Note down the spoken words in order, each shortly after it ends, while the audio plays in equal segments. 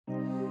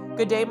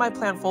Good day, my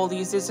plant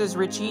foldies. This is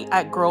Richie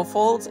at Grow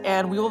Folds,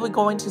 and we will be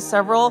going to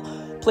several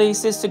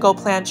places to go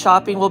plant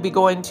shopping. We'll be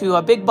going to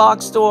a big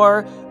box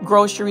store,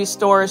 grocery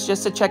stores,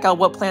 just to check out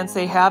what plants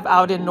they have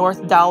out in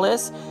North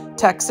Dallas,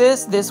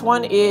 Texas. This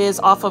one is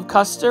off of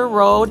Custer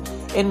Road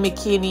in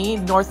McKinney,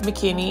 North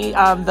McKinney,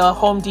 the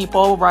Home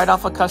Depot right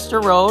off of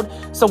Custer Road.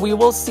 So we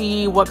will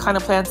see what kind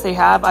of plants they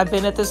have. I've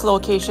been at this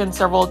location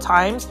several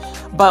times,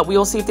 but we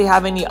will see if they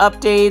have any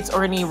updates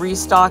or any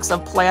restocks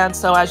of plants.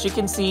 So as you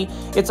can see,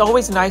 it's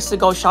always nice to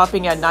go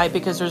shopping at night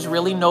because there's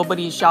really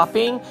nobody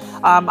shopping.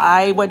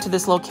 I went to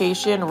this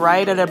location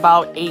right at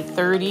about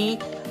 8:30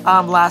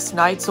 last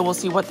night, so we'll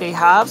see what they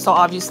have. So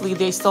obviously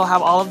they still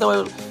have all of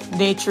the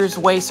Nature's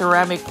Way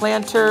ceramic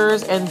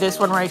planters, and this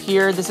one right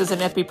here, this is an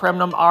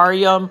Epipremnum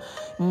aureum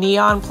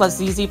neon plus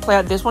ZZ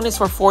plant. This one is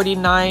for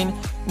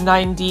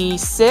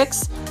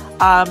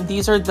 $49.96.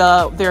 These are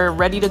they're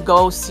ready to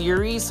go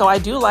series. So I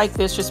do like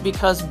this just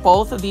because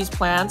both of these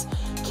plants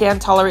can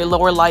tolerate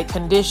lower light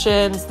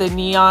conditions. The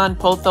neon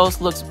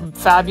pothos looks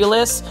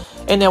fabulous.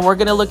 And then we're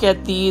gonna look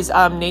at these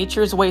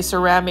Nature's Way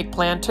ceramic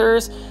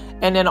planters.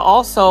 And then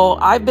also,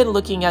 I've been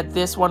looking at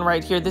this one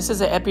right here. This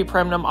is an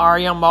Epipremnum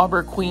aureum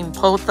Marble Queen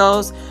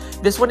pothos.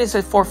 This one is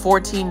for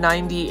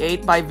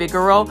 $14.98 by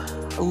Vigoro.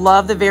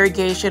 Love the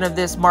variegation of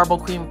this Marble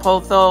Queen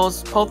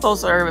pothos.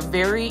 Pothos are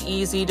very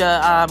easy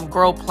to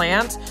grow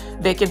plants.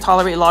 They can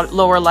tolerate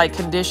lower light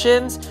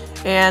conditions.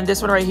 And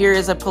this one right here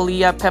is a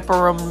Pilea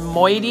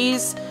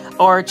peperomoides,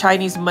 or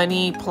Chinese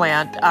money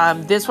plant.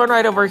 This one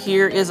right over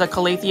here is a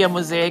Calathea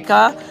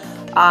mosaica.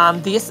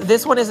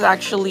 This one is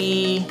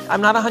actually,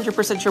 I'm not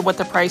 100% sure what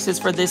the price is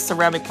for this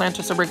ceramic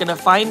planter, so we're gonna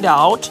find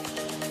out.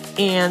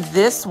 And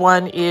this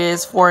one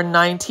is for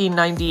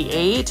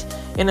 $19.98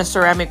 in a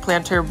ceramic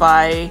planter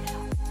by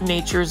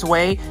Nature's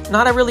Way.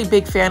 Not a really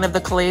big fan of the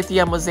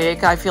Calathea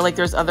mosaica. I feel like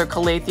there's other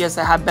Calatheas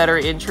that have better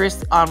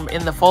interest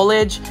in the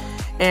foliage.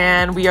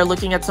 And we are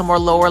looking at some more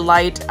lower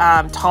light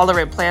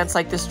tolerant plants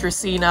like this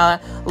Dracaena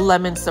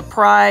Lemon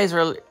Surprise,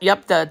 or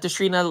yep, the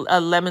Dracaena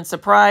Lemon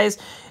Surprise.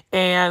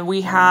 And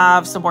we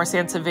have some more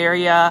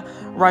Sansevieria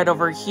right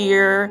over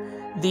here.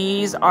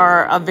 These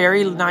are a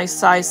very nice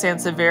size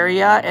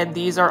Sansevieria, and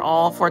these are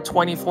all for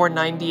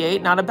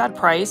 $24.98. Not a bad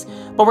price,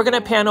 but we're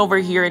gonna pan over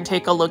here and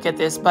take a look at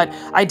this. But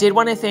I did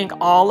want to thank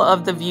all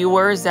of the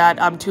viewers that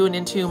tuned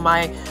into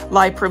my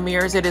live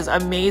premieres. It is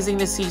amazing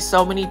to see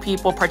so many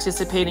people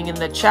participating in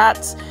the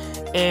chats,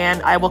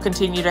 and I will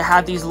continue to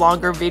have these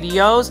longer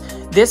videos.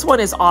 This one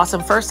is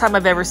awesome. First time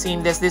I've ever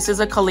seen this. This is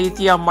a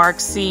Calathea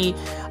Mark C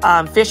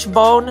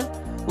fishbone.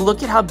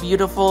 Look at how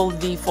beautiful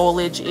the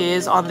foliage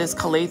is on this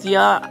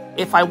Calathea.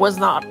 If I was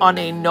not on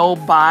a no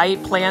buy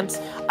plant,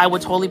 I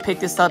would totally pick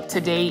this up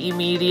today,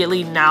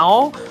 immediately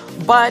now.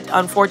 But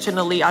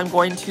unfortunately, I'm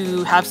going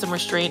to have some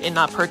restraint and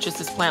not purchase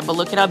this plant. But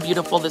look at how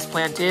beautiful this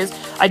plant is.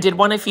 I did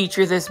want to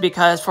feature this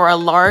because for a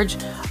large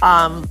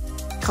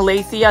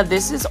Calathea,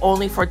 this is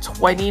only for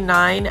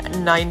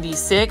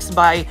 $29.96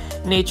 by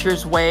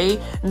Nature's Way.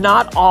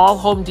 Not all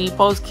Home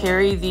Depots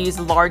carry these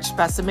large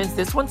specimens.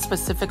 This one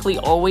specifically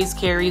always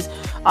carries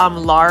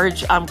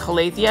large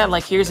Calathea.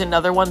 Like here's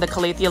another one, the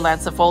Calathea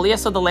lancifolia.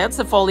 So the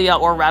lancifolia,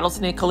 or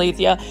rattlesnake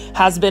Calathea,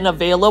 has been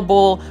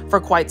available for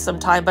quite some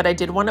time, but I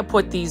did want to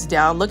put these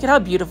down. Look at how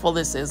beautiful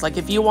this is. Like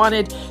if you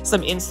wanted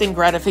some instant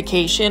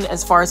gratification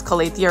as far as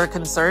Calathea are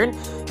concerned,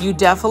 you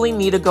definitely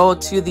need to go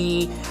to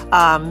the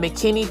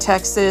McKinney,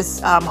 Texas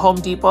Home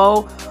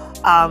Depot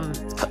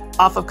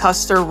off of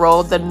Custer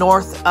Road, the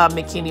North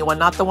McKinney one,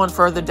 not the one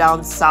further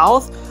down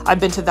south. I've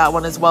been to that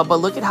one as well, but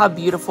look at how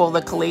beautiful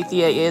the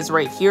Calathea is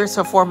right here.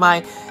 So for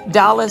my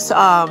Dallas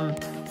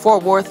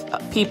Fort Worth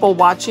people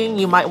watching,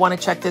 you might want to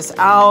check this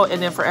out.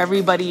 And then for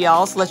everybody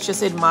else, let's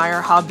just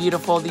admire how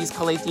beautiful these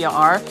Calathea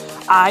are.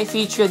 I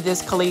featured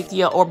this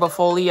Calathea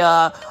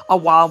orbifolia a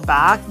while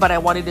back, but I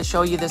wanted to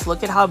show you this.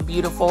 Look at how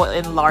beautiful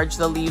and large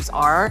the leaves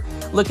are.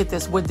 Look at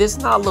this. Would this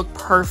not look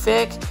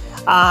perfect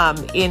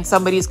in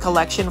somebody's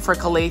collection for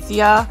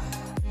Calathea?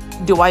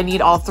 Do I need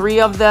all three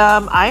of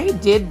them? I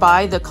did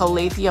buy the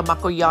Calathea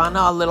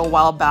makoyana a little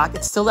while back.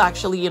 It's still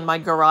actually in my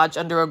garage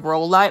under a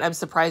grow light. I'm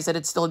surprised that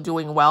it's still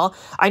doing well.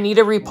 I need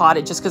to repot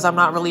it just because I'm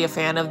not really a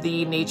fan of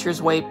the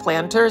Nature's Way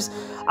planters.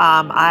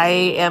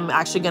 I am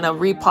actually going to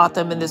repot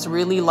them in this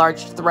really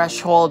large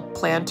threshold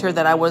planter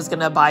that I was going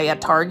to buy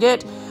at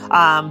Target.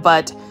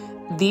 But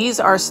these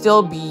are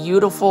still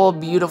beautiful,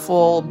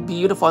 beautiful,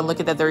 beautiful. And look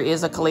at that. There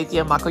is a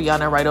Calathea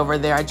makoyana right over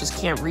there. I just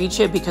can't reach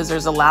it because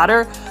there's a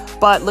ladder.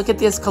 But look at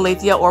this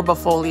Calathea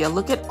orbifolia.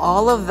 Look at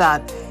all of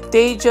that.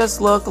 They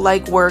just look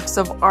like works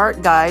of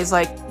art, guys.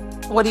 Like,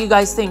 what do you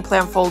guys think,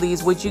 plant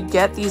foldies? Would you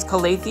get these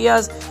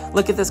Calatheas?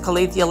 Look at this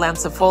Calathea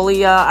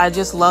lancifolia. I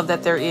just love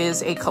that there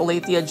is a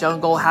Calathea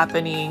jungle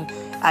happening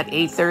at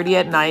 8:30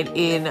 at night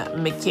in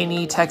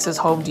McKinney, Texas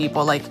Home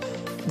Depot. Like,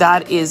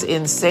 that is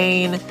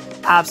insane.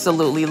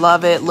 Absolutely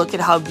love it. Look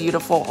at how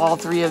beautiful all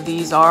three of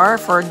these are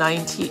for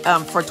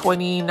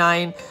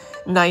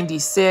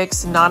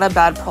 $29.96. Not a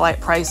bad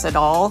price at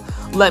all.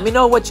 Let me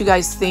know what you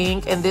guys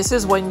think. And this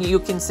is when you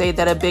can say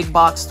that a big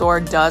box store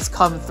does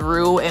come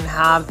through and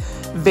have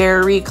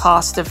very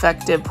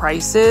cost-effective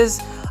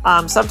prices.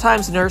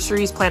 Sometimes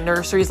nurseries, plant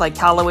nurseries like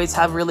Callaway's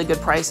have really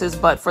good prices,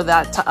 but for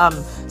that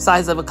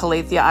size of a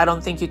calathea, I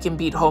don't think you can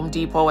beat Home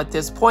Depot at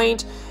this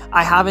point.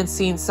 I haven't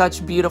seen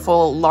such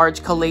beautiful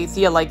large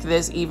calathea like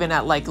this even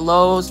at like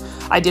Lowe's.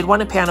 I did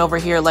want to pan over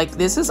here. Like,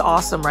 this is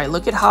awesome, right?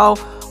 Look at how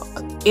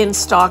in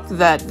stock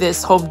that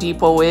this Home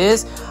Depot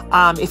is.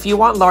 If you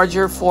want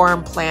larger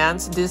form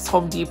plants, this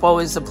Home Depot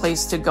is the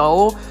place to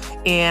go.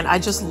 And I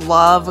just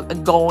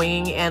love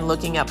going and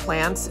looking at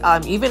plants.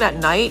 Even at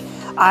night,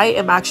 I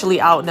am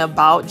actually out and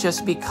about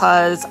just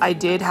because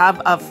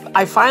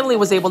I finally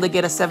was able to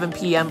get a 7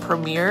 p.m.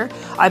 premiere.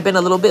 I've been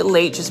a little bit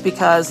late just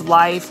because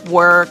life,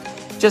 work,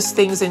 just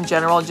things in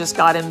general just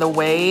got in the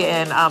way,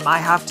 and I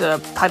have to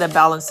kind of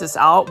balance this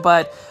out.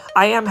 But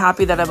I am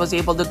happy that I was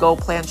able to go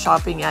plant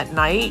shopping at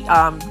night,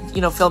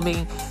 you know,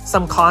 filming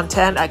some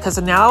content,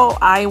 because now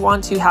I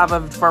want to have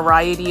a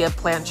variety of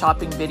plant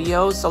shopping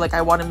videos. So like,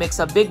 I want to mix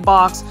up big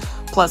box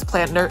plus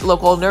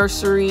local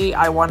nursery.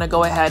 I want to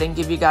go ahead and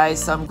give you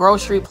guys some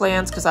grocery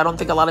plants because I don't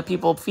think a lot of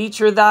people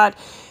feature that.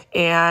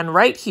 And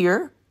right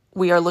here,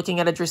 we are looking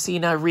at a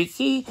Dracaena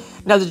Riki.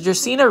 Now, the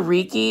Dracaena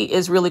Riki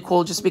is really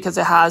cool just because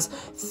it has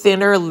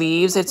thinner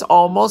leaves. It's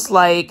almost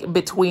like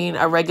between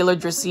a regular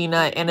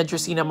Dracaena and a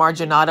Dracaena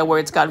marginata, where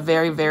it's got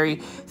very, very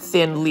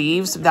thin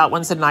leaves. That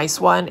one's a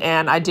nice one.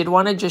 And I did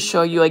want to just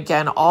show you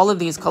again all of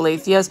these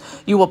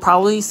calatheas. You will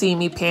probably see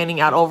me panning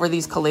out over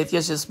these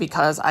calatheas just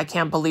because I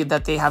can't believe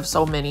that they have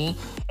so many,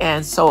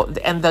 and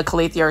the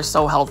calathea are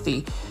so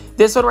healthy.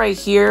 This one right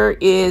here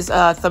is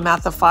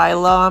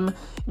Thamatophyllum.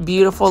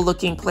 Beautiful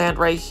looking plant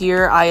right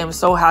here. I am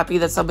so happy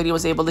that somebody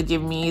was able to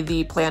give me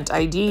the plant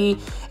ID.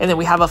 And then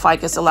we have a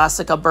Ficus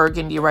elastica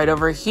burgundy right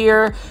over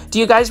here. Do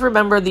you guys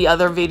remember the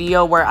other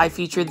video where I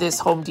featured this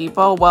Home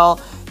Depot?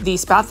 Well, the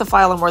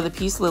Spathiphyllum or the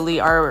peace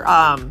lily are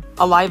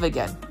alive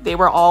again. They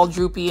were all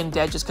droopy and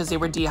dead just because they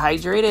were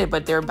dehydrated,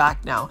 but they're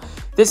back now.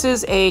 This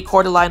is a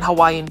cordyline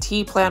Hawaiian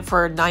tea plant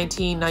for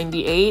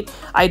 $19.98.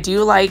 I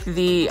do like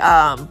the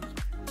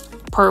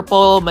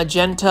purple,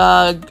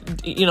 magenta,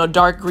 you know,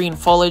 dark green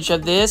foliage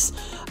of this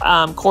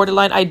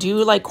cordyline. I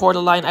do like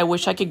cordyline. I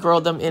wish I could grow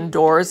them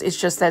indoors. It's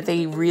just that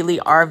they really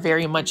are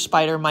very much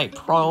spider mite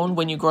prone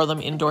when you grow them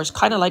indoors,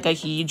 kind of like a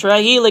Hydra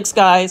helix,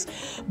 guys.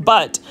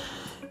 But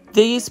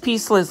these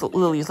peace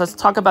lilies, let's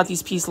talk about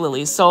these peace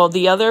lilies. So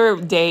the other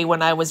day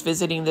when I was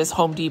visiting this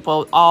Home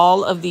Depot,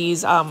 all of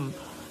these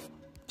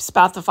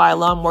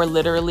Spathiphyllum were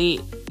literally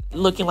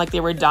looking like they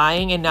were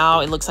dying, and now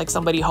it looks like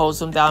somebody hosed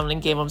them down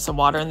and gave them some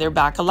water and they're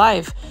back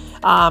alive.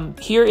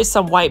 Here is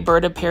some white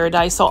bird of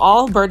paradise. So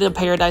all bird of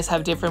paradise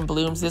have different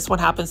blooms. This one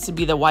happens to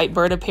be the white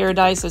bird of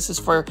paradise. This is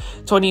for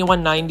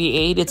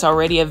 $21.98. It's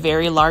already a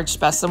very large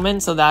specimen.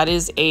 So that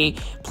is a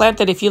plant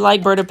that if you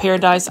like bird of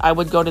paradise, I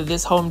would go to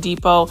this Home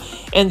Depot.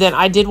 And then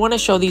I did want to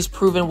show these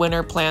proven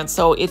winter plants.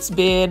 So it's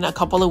been a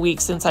couple of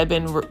weeks since I've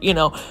been, you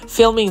know,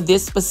 filming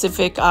this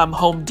specific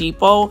Home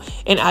Depot.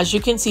 And as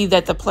you can see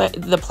that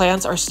the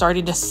plants are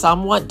starting to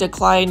somewhat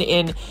decline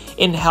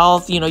in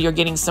health. You know, you're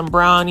getting some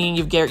browning,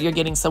 you're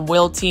getting some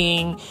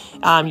wilting,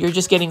 you're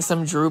just getting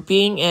some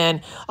drooping.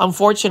 And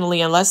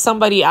unfortunately, unless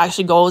somebody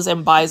actually goes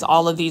and buys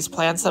all of these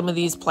plants, some of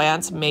these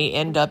plants may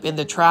end up in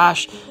the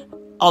trash.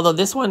 Although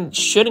this one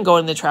shouldn't go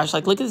in the trash.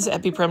 Like, look at this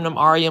Epipremnum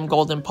aureum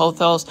golden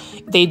pothos.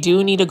 They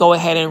do need to go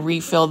ahead and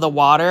refill the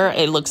water.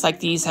 It looks like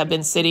these have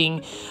been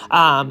sitting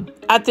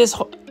at this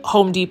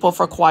Home Depot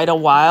for quite a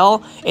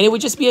while, and it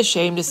would just be a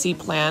shame to see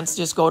plants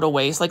just go to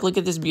waste. Like, look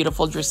at this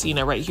beautiful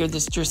Dracaena right here,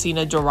 this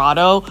Dracaena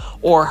Dorado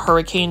or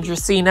Hurricane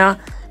Dracaena.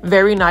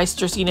 Very nice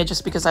Dracaena,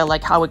 just because I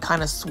like how it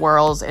kind of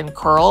swirls and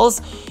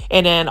curls.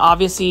 And then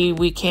obviously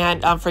we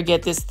can't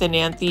forget this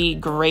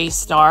Thinanthe Gray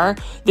Star.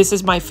 This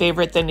is my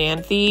favorite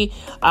Thinanthe.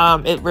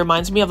 It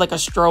reminds me of like a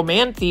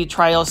Stromanthe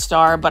Trio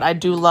Star, but I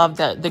do love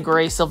the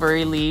gray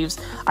silvery leaves.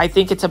 I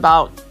think it's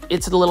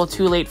a little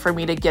too late for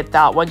me to get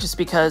that one just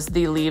because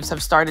the leaves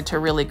have started to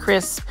really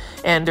crisp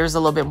and there's a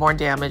little bit more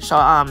damage. So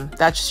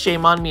that's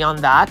shame on me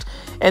on that.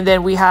 And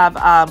then we have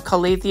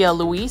Calathea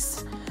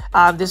Luis.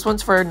 This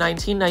one's for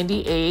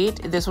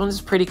 $19.98. This one's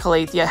pretty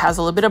calathea. It has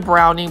a little bit of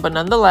browning, but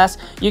nonetheless,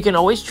 you can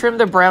always trim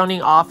the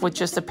browning off with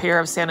just a pair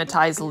of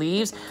sanitized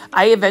leaves.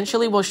 I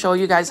eventually will show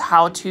you guys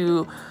how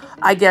to,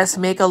 I guess,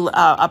 make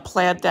a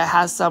plant that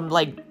has some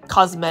like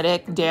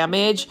cosmetic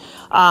damage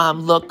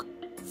look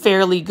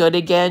fairly good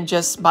again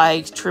just by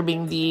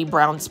trimming the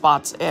brown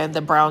spots and the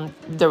brown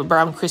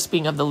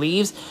crisping of the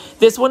leaves.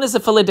 This one is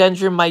a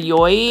Philodendron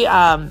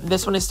mayoi.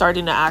 This one is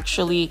starting to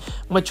actually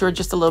mature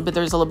just a little bit.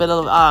 There's a little bit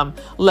of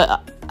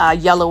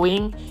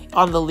yellowing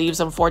on the leaves,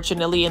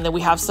 unfortunately. And then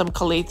we have some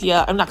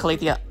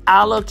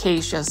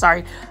alocasia.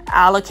 Sorry,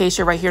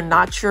 alocasia right here.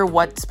 Not sure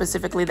what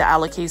specifically the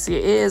alocasia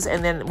is.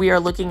 And then we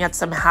are looking at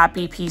some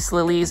happy peace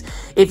lilies.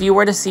 If you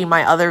were to see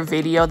my other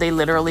video, they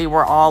literally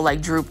were all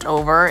like drooped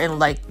over and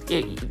like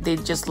they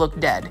just look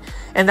dead.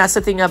 And that's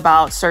the thing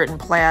about certain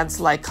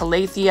plants like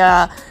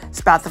Calathea,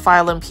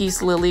 Spathiphyllum,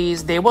 peace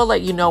lilies. They will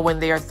let you know when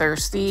they are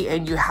thirsty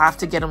and you have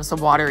to get them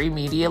some water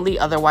immediately.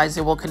 Otherwise,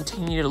 it will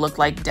continue to look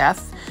like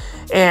death.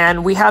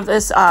 And we have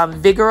this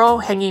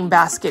Vigoro hanging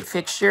basket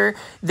fixture.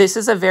 This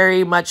is a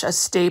very much a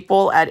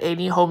staple at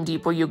any Home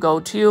Depot you go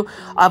to.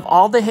 Of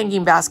all the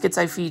hanging baskets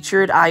I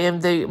featured, I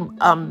am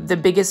the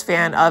biggest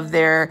fan of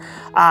their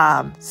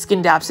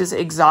Scindapsus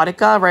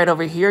exotica right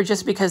over here,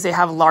 just because they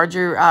have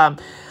larger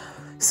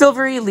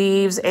silvery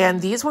leaves, and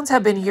these ones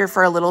have been here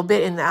for a little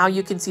bit, and now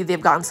you can see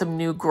they've gotten some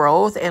new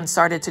growth and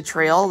started to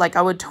trail. Like,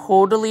 I would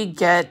totally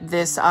get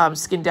this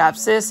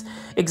Scindapsus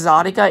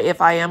exotica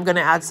if I am going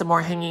to add some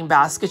more hanging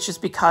baskets,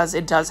 just because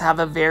it does have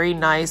a very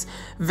nice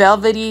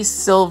velvety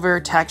silver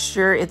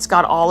texture. It's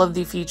got all of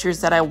the features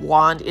that I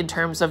want in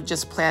terms of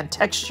just plant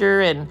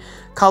texture and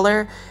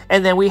color.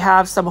 And then we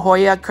have some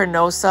Hoya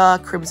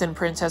carnosa crimson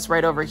princess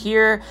right over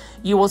here.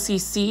 You will see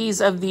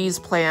seeds of these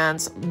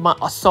plants,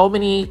 so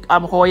many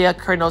Hoya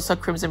carnosa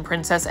crimson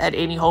princess at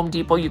any Home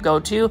Depot you go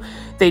to.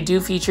 They do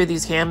feature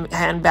these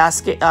hanging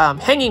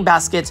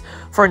baskets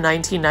for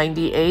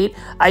 $19.98.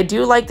 I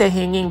do like the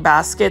hanging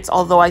baskets,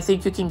 although I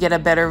think you can get a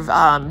better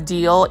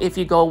deal if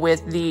you go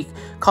with the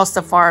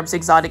Costa Farms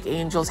Exotic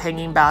Angels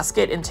hanging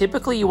basket, and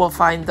typically you will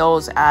find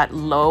those at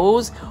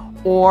Lowe's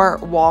or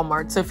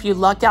Walmart. So if you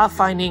luck out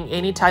finding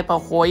any type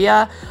of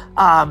Hoya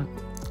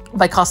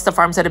by Costa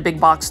Farms at a big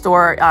box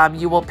store,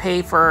 you will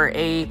pay for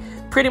a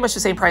pretty much the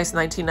same price,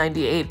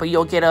 $19.98, but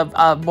you'll get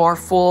a more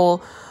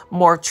full,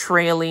 more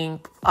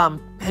trailing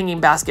hanging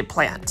basket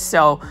plant.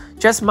 So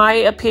just my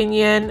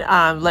opinion.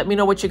 Let me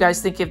know what you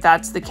guys think if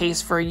that's the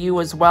case for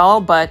you as well.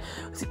 But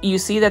you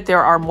see that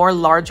there are more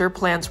larger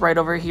plants right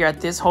over here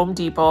at this Home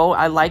Depot.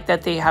 I like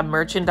that they have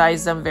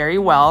merchandised them very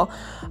well.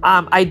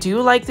 I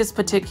do like this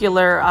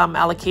particular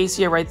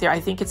Alocasia right there. I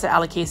think it's the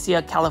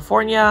Alocasia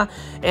California,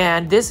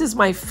 and this is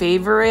my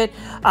favorite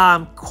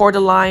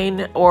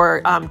cordyline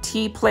or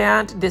tea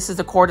plant. This is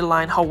the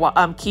cordyline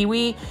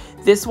kiwi.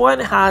 This one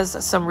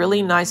has some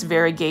really nice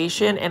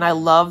variegation, and I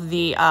love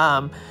the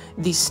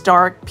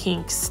stark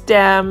pink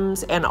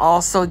stems, and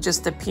also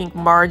just the pink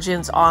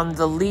margins on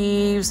the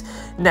leaves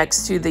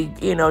next to the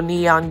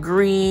neon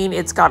green.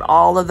 It's got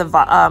all of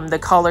the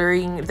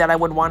coloring that I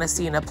would want to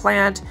see in a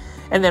plant.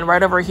 And then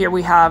right over here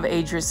we have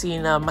a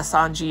Dracaena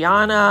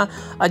Massangiana,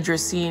 a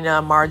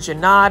Dracaena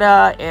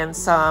marginata, and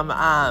some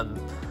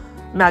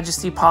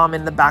Majesty Palm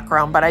in the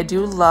background. But I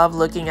do love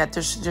looking at the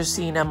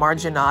Dracaena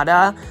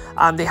marginata.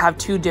 They have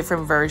two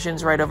different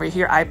versions right over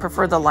here. I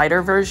prefer the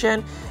lighter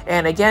version.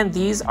 And again,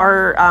 these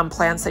are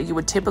plants that you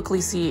would typically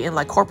see in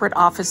like corporate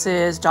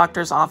offices,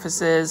 doctors'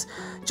 offices,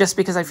 just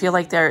because I feel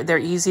like they're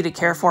easy to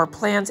care for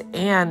plants,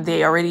 and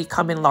they already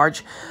come in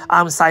large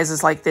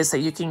sizes like this that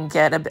you can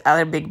get at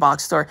a big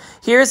box store.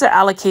 Here's the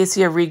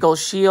Alocasia Regal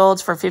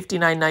Shields for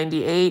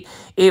 $59.98.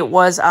 It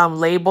was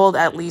labeled,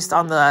 at least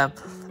on the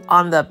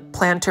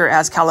planter,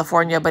 as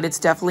California, but it's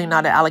definitely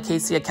not an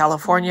Alocasia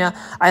California.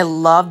 I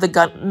love the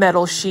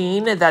gunmetal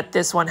sheen that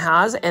this one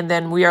has. And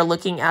then we are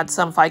looking at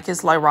some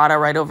Ficus lyrata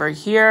right over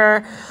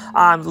here.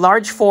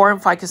 Large form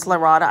Ficus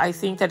lyrata. I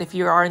think that if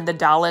you are in the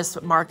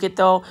Dallas market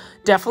though,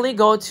 definitely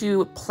go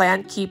to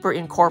Plant Keeper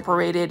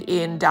Incorporated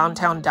in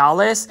downtown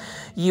Dallas.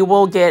 You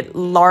will get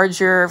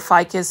larger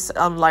Ficus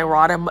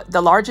lyrata.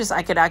 The largest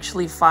I could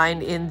actually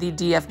find in the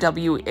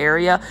DFW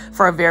area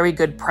for a very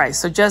good price.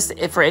 So just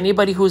for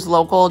anybody who's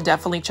local,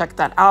 definitely check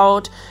that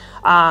out.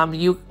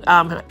 You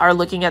are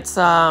looking at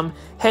some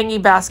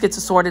hanging baskets,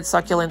 assorted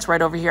succulents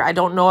right over here. I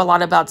don't know a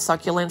lot about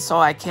succulents, so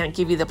I can't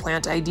give you the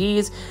plant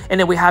IDs. And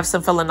then we have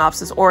some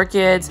Phalaenopsis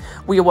orchids.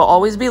 We will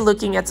always be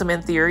looking at some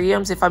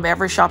anthuriums. If I'm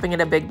ever shopping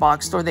at a big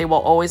box store, they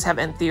will always have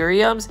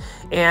anthuriums,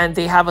 and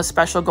they have a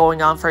special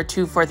going on for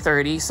 2 for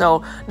 $30.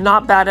 So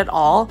not bad at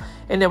all.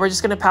 And then we're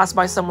just going to pass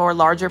by some more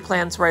larger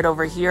plants right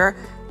over here.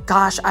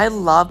 Gosh, I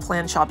love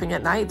plant shopping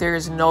at night.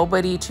 There's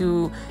nobody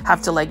to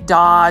have to like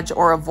dodge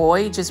or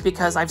avoid, just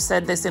because I've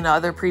said this in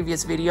other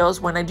previous videos.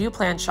 When I do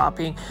plant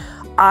shopping,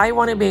 I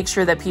want to make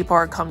sure that people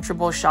are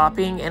comfortable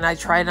shopping, and I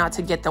try not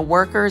to get the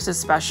workers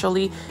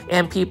especially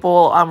and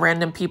people,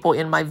 random people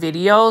in my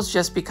videos,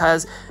 just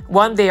because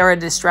one, they are a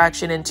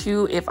distraction, and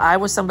two, if I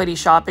was somebody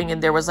shopping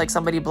and there was like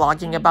somebody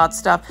blogging about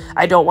stuff,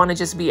 I don't want to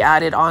just be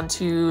added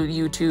onto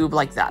YouTube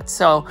like that.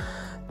 So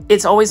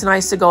it's always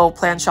nice to go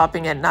plant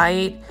shopping at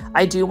night.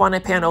 I do want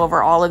to pan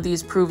over all of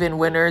these proven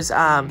winners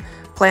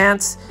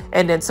plants,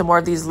 and then some more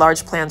of these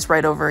large plants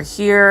right over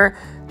here.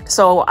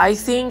 So I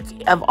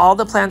think of all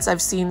the plants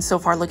I've seen so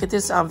far, look at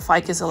this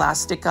Ficus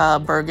elastica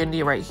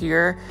burgundy right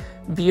here.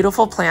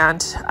 Beautiful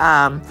plant.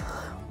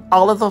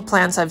 All of the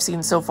plants I've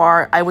seen so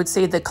far, I would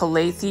say the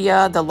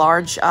Calathea, the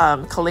large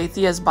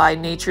Calatheas by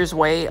Nature's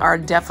Way, are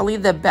definitely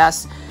the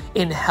best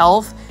in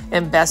health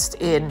and best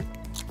in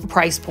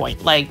price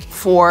point. Like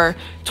for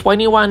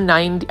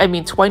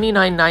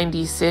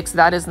 $29.96,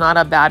 that is not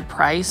a bad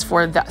price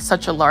for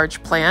such a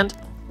large plant.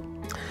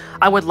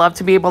 I would love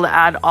to be able to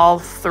add all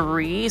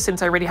three,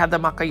 since I already have the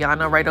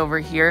Macayana right over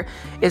here,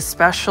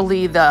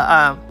 especially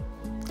the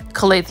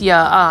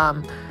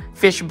Calathea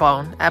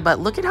fishbone. But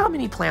look at how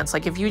many plants.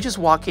 Like if you just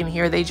walk in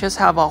here, they just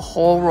have a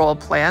whole row of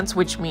plants,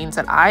 which means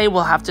that I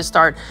will have to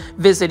start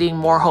visiting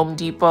more Home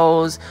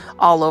Depots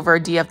all over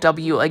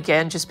DFW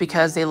again, just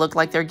because they look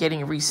like they're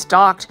getting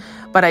restocked.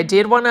 But I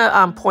did want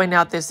to point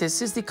out this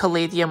is the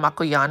Calathea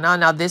makoyana.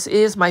 Now this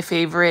is my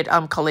favorite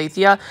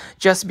Calathea,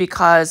 just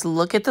because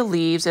look at the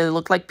leaves. They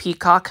look like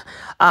peacock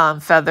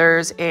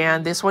feathers,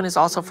 and this one is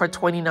also for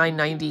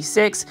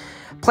 $29.96.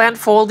 Plant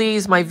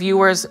foldies, my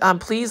viewers,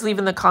 please leave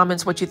in the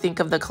comments what you think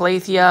of the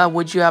Calathea.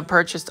 Would you have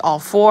purchased all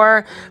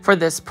four for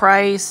this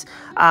price?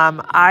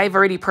 I've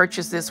already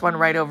purchased this one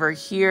right over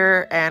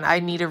here, and I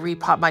need to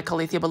repot my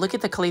Calathea. But look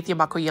at the Calathea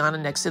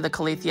makoyana next to the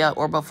Calathea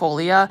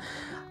orbifolia.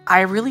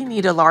 I really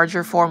need a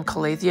larger form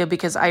Calathea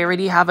because I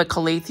already have a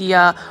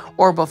Calathea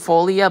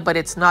orbifolia, but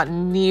it's not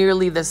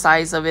nearly the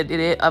size of it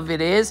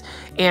is.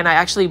 And I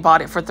actually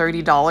bought it for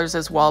 $30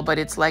 as well, but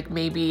it's like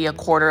maybe a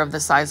quarter of the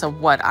size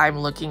of what I'm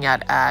looking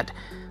at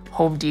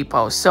Home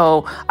Depot.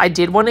 So I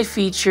did want to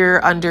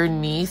feature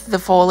underneath the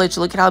foliage.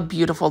 Look at how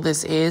beautiful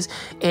this is.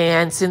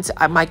 And since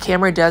my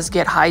camera does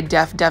get high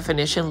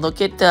definition, look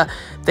at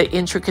the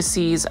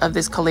intricacies of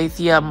this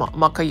Calathea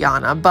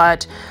makoyana.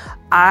 But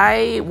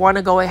I want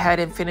to go ahead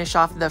and finish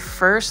off the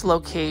first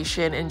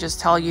location and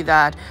just tell you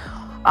that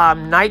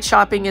night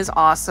shopping is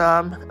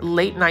awesome,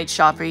 late night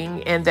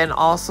shopping, and then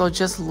also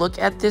just look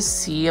at this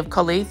sea of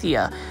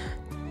Calathea.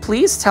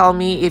 Please tell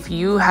me if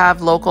you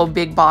have local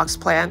big box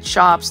plant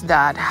shops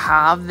that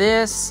have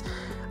this.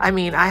 I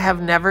mean, I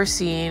have never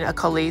seen a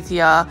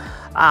Calathea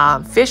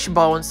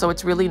fishbone, so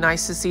it's really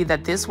nice to see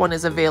that this one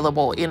is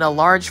available in a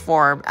large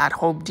form at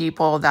Home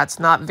Depot. That's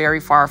not very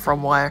far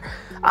from where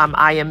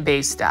I am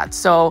based at.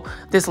 So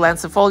this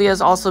lancifolia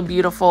is also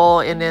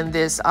beautiful, and then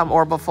this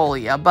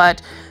orbifolia.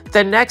 But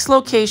the next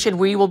location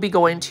we will be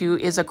going to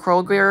is a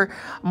Kroger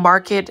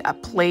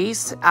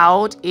marketplace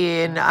out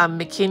in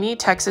McKinney,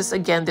 Texas.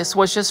 Again, this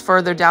was just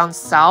further down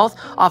south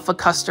off of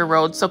Custer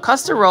Road. So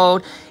Custer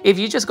Road, if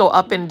you just go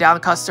up and down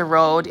Custer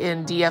Road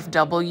in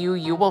DFW,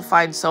 you will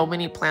find so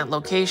many plant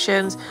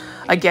locations.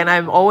 Again,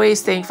 I'm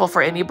always thankful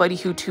for anybody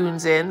who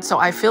tunes in. So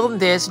I filmed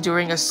this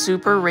during a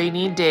super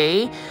rainy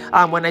day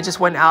when I just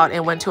went out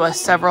and went to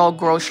several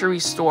grocery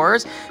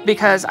stores,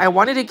 because I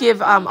wanted to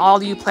give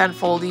all you plant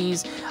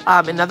foldies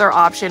another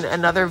option,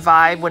 another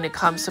vibe when it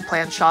comes to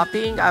plant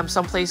shopping.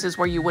 Some places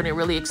where you wouldn't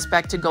really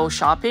expect to go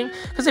shopping,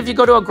 because if you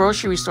go to a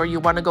grocery store, you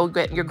want to go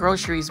get your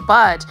groceries.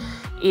 But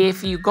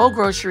if you go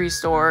grocery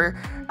store,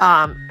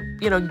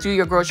 you know, do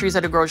your groceries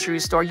at a grocery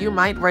store, you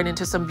might run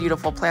into some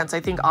beautiful plants.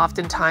 I think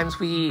oftentimes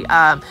we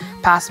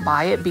pass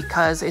by it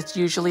because it's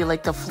usually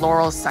like the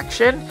floral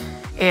section.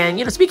 And,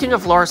 you know, speaking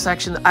of floral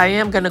section, I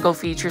am going to go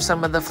feature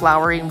some of the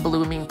flowering,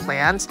 blooming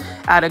plants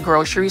at a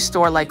grocery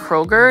store like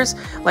Kroger's.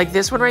 Like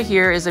this one right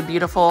here is a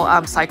beautiful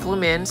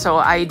cyclamen. So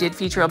I did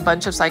feature a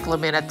bunch of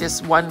cyclamen at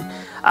this one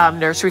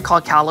nursery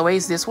called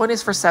Callaway's. This one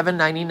is for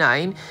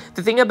 $7.99.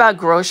 The thing about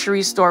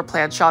grocery store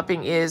plant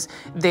shopping is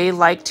they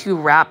like to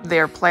wrap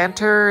their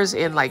planters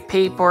in like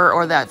paper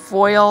or that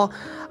foil.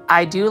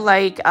 I do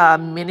like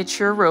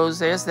miniature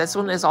roses. This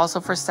one is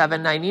also for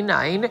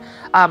 $7.99.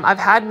 I've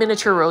had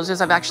miniature roses.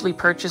 I've actually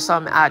purchased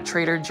some at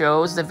Trader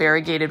Joe's, the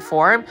variegated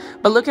form.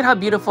 But look at how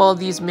beautiful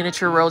these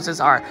miniature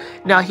roses are.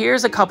 Now,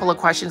 here's a couple of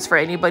questions for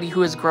anybody who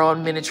has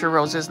grown miniature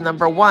roses.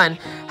 Number one,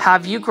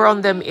 have you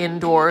grown them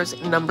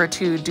indoors? Number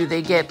two, do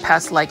they get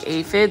pests like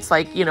aphids,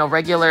 like, you know,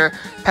 regular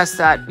pests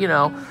that, you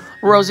know,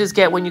 roses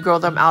get when you grow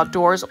them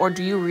outdoors? Or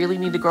do you really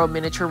need to grow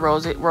miniature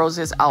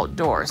roses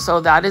outdoors? So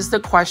that is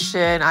the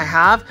question I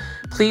have.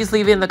 Please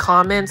leave it in the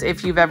comments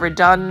if you've ever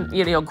done,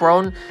 you know,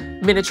 grown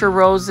miniature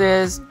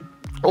roses,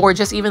 or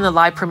just even the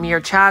live premiere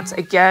chats.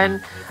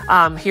 Again,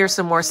 here's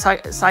some more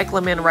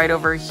cyclamen right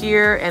over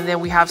here, and then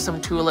we have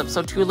some tulips.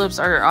 So tulips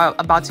are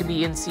about to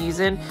be in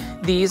season.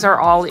 These are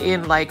all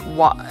in like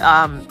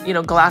you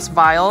know, glass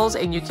vials,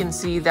 and you can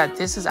see that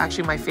this is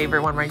actually my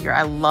favorite one right here.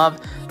 I love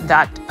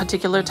that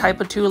particular type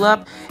of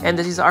tulip, and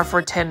these are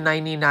for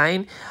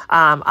 $10.99.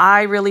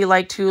 I really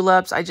like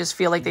tulips. I just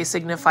feel like they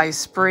signify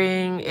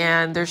spring,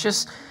 and they're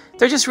just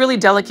really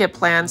delicate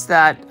plants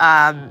that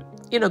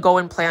you know, go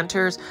in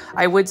planters.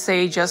 I would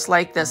say just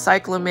like the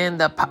cyclamen,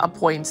 the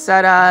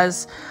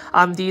poinsettias,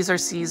 these are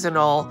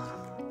seasonal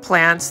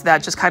plants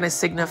that just kind of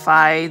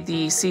signify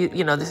the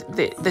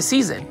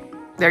season.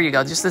 There you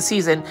go, just the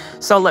season.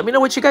 So let me know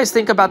what you guys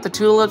think about the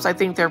tulips. I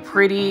think they're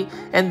pretty,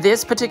 and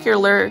this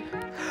particular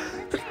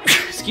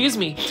excuse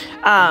me,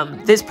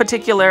 this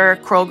particular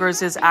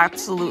Kroger's is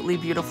absolutely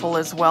beautiful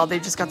as well. They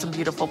just got some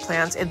beautiful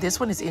plants, and this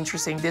one is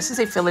interesting. This is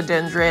a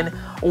philodendron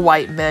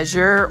white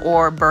measure,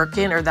 or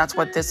Birkin, or that's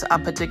what this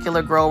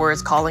particular grower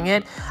is calling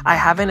it. I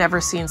haven't ever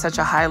seen such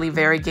a highly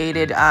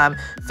variegated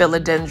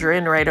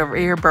philodendron right over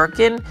here,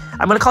 Birkin.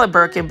 I'm gonna call it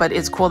Birkin, but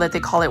it's cool that they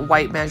call it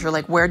white measure.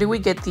 Like, where do we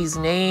get these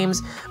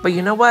names? But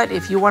you know what?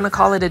 If you want to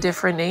call it a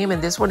different name,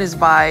 and this one is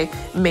by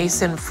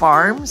Mason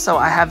Farm, so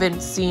I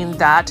haven't seen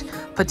that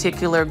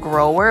particular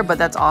grower, but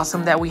that's awesome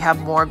awesome that we have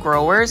more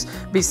growers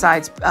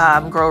besides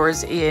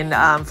growers in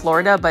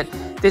Florida. But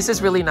this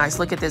is really nice.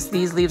 Look at this.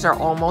 These leaves are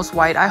almost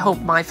white. I hope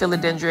my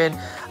philodendron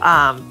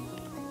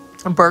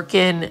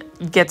Birkin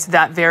gets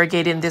that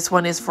variegated. This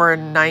one is for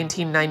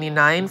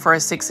 $19.99 for a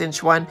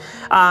 6-inch one.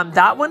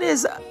 That one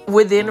is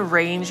within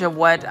range of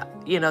what,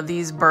 you know,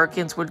 these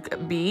Birkins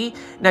would be.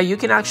 Now you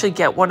can actually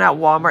get one at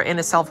Walmart in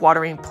a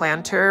self-watering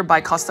planter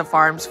by Costa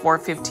Farms for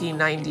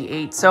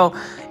 $15.98. So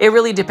it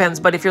really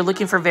depends. But if you're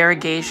looking for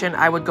variegation,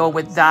 I would go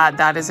with that.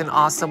 That is an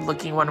awesome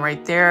looking one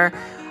right there.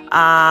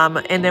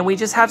 And then we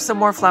just have some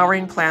more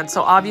flowering plants.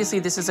 So obviously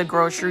this is a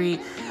grocery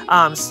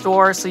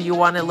store, so you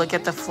want to look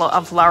at the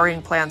flowering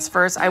plants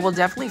first. I will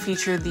definitely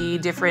feature the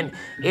different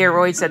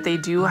aroids that they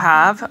do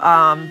have,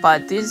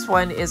 but this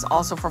one is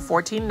also for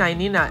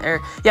 $14.99, or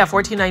yeah,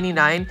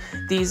 $14.99.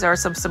 These are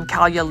some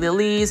Callia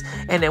lilies,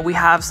 and then we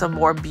have some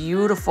more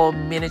beautiful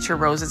miniature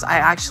roses. I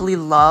actually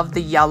love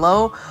the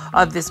yellow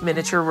of this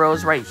miniature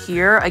rose right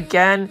here.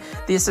 Again,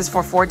 this is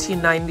for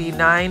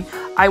 $14.99.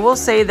 I will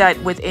say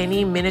that with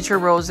any miniature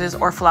roses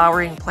or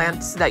flowering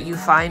plants that you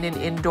find in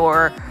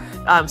indoor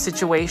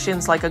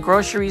situations, like a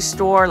grocery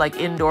store, like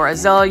indoor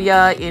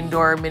azalea,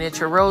 indoor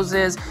miniature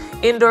roses,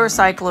 indoor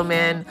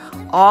cyclamen,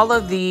 all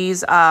of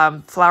these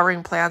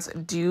flowering plants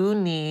do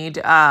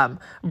need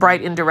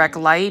bright indirect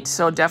light.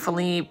 So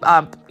definitely,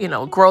 you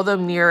know, grow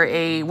them near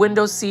a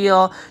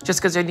windowsill, just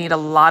because they need a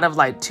lot of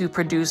light to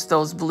produce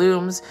those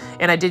blooms.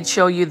 And I did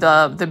show you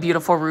the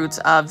beautiful roots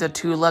of the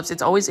tulips.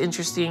 It's always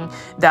interesting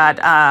that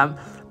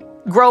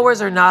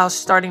growers are now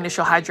starting to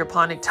show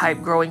hydroponic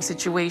type growing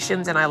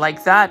situations, and I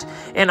like that.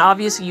 And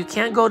obviously you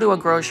can't go to a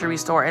grocery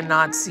store and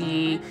not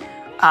see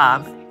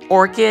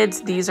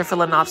orchids. These are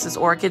Phalaenopsis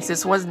orchids.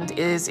 This one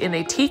is in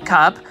a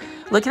teacup.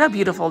 Look at how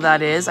beautiful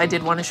that is. I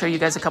did want to show you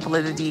guys a couple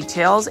of the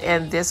details,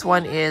 and this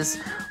one is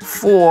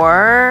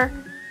for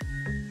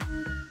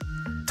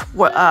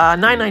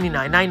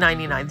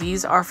 $9.99.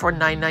 These are for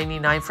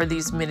 $9.99 for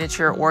these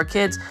miniature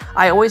orchids.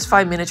 I always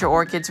find miniature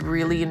orchids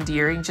really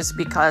endearing just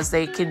because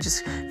they can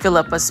just fill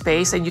up a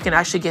space, and you can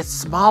actually get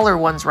smaller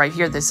ones right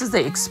here. This is the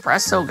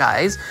espresso,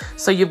 guys.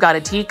 So you've got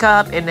a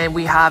teacup, and then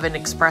we have an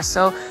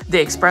espresso.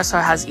 The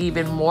espresso has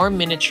even more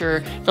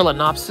miniature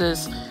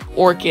Phalaenopsis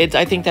orchids.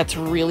 I think that's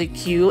really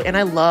cute, and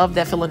I love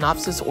that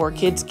Phalaenopsis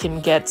orchids can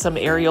get some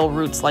aerial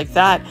roots like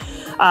that.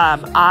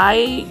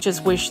 I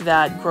just wish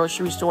that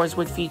grocery stores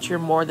would feature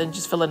more than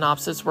just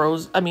Phalaenopsis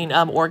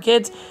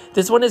orchids.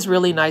 This one is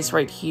really nice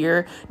right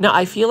here. Now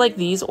I feel like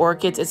these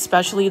orchids,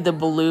 especially the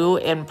blue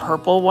and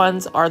purple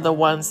ones, are the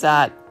ones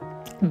that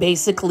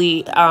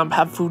basically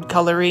have food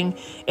coloring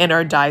and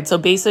are dyed. So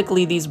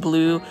basically these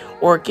blue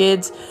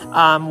orchids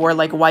were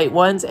like white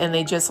ones, and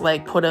they just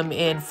like put them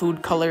in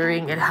food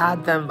coloring and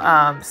had them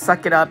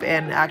suck it up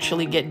and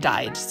actually get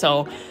dyed.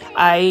 So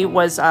I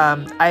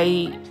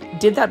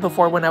did that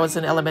before when I was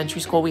in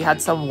elementary school. We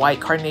had some white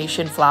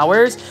carnation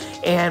flowers,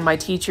 and my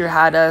teacher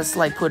had us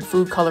like put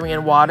food coloring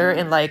in water,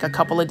 and like a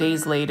couple of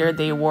days later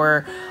they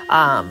were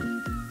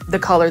the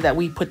color that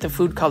we put the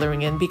food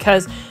coloring in,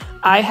 because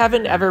I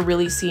haven't ever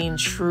really seen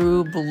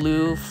true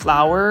blue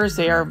flowers.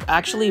 They are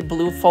actually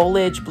blue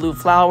foliage. Blue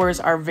flowers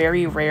are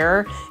very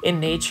rare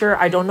in nature.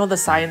 I don't know the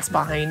science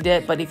behind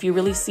it, but if you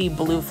really see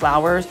blue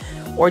flowers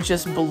or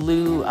just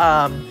blue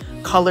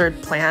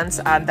colored plants,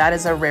 that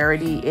is a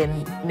rarity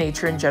in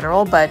nature in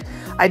general. But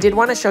I did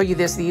want to show you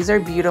this. These are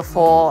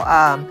beautiful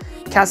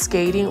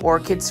cascading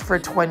orchids for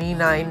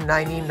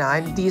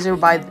 $29.99. These are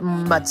by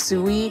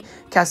Matsui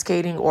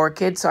Cascading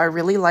Orchids, so I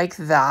really like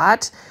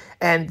that.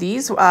 And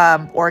these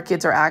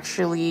orchids are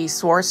actually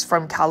sourced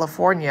from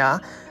California.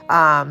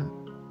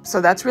 So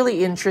that's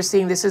really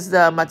interesting. This is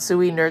the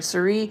Matsui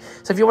Nursery.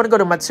 So if you want to go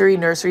to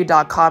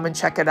matsuinursery.com and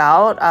check it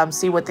out,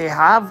 see what they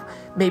have.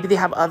 Maybe they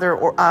have other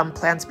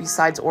plants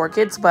besides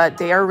orchids, but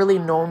they are really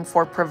known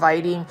for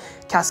providing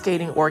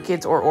cascading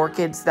orchids, or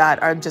orchids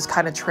that are just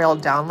kind of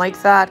trailed down like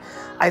that.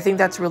 I think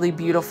that's really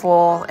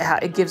beautiful.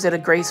 It gives it a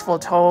graceful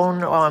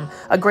tone,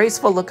 a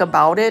graceful look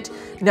about it.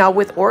 Now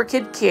with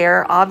orchid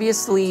care,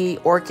 obviously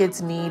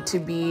orchids need to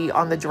be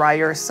on the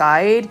drier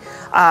side.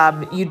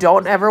 You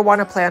don't ever want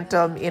to plant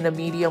them in a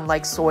medium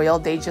like soil.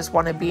 They just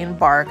want to be in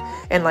bark.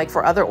 And like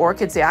for other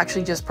orchids, they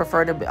actually just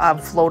prefer to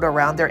float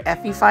around. They're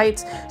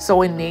epiphytes.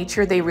 So in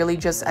nature, they really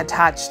just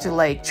attach to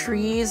like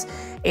trees.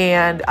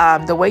 And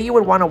the way you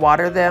would want to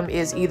water them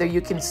is either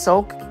you can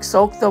soak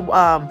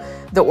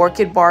the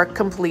orchid bark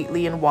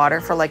completely in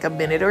water for like a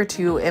minute or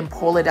two and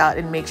pull it out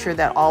and make sure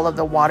that all of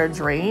the water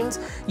drains.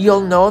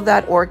 You'll know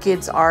that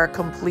orchids are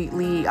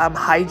completely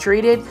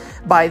hydrated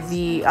by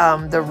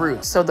the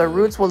roots. So the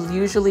roots will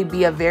usually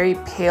be a very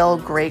pale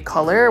gray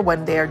color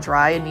when they are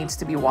dry and needs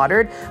to be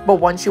watered. But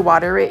once you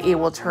water it, it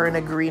will turn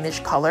a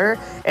greenish color,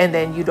 and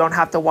then you don't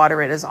have to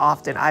water it as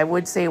often. I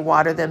would say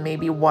water them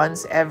maybe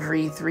once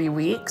every 3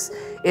 weeks,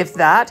 if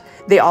that.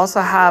 They also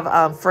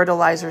have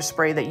fertilizer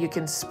spray that you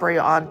can spray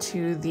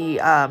onto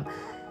the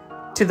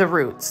to the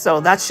roots.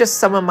 So that's just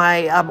some of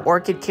my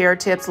orchid care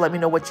tips. Let me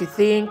know what you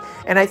think.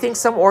 And I think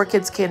some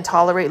orchids can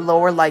tolerate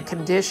lower light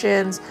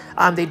conditions.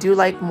 They do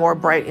like more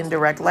bright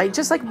indirect light,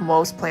 just like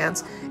most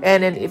plants.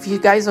 And then if you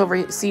guys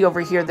see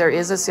over here, there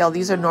is a sale.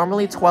 These are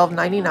normally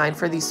 $12.99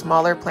 for these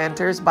smaller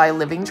planters by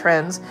Living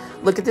Trends.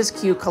 Look at this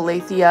cute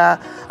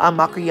Calathea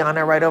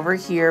Makuyana right over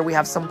here. We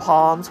have some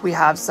palms. We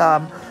have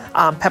some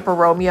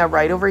peperomia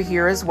right over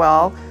here as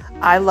well.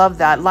 I love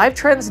that. Live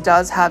Trends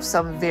does have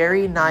some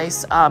very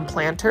nice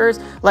planters.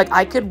 Like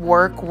I could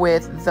work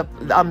with the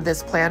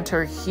this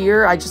planter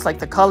here. I just like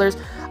the colors.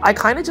 I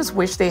kind of just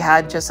wish they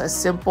had just a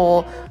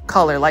simple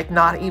color, like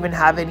not even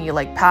have any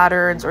like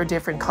patterns or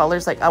different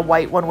colors. Like a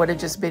white one would have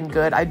just been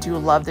good. I do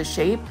love the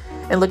shape.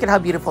 And look at how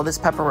beautiful this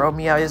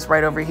peperomia is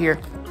right over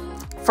here.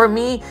 For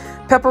me,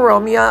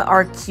 peperomia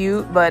are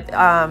cute, but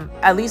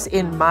at least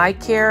in my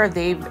care,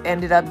 they've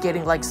ended up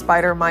getting like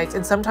spider mites.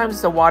 And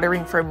sometimes the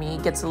watering for me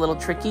gets a little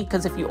tricky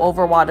because if you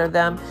overwater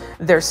them,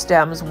 their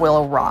stems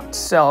will rot.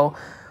 So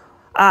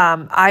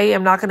I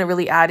am not going to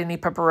really add any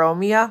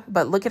peperomia,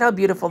 but look at how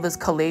beautiful this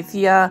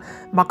Calathea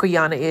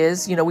Makuyana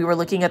is. You know, we were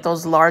looking at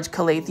those large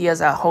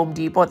Calatheas at Home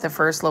Depot at the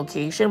first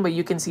location, but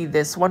you can see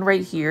this one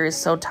right here is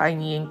so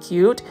tiny and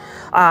cute.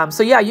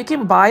 So yeah, you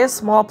can buy a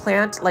small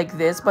plant like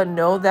this, but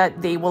know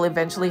that they will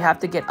eventually have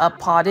to get up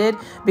potted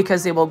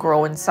because they will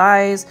grow in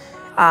size.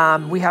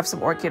 We have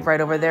some orchid right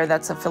over there.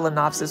 That's a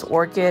Phalaenopsis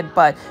orchid.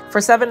 But for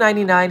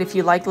 $7.99, if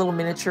you like little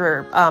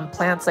miniature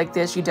plants like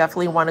this, you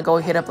definitely want to go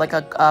hit up like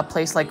a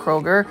place like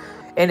Kroger.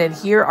 And then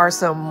here are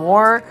some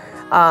more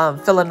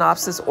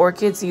Phalaenopsis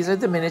orchids. These are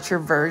the miniature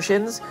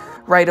versions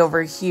right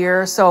over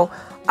here. So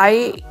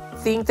I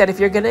think that if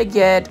you're going to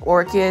get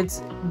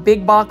orchids,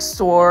 big box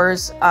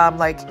stores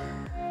like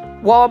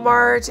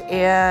Walmart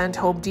and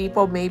Home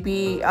Depot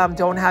maybe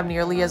don't have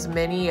nearly as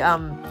many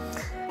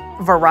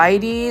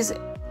varieties.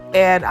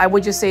 And I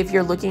would just say if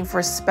you're looking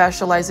for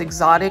specialized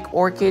exotic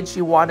orchids,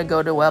 you want to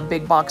go to a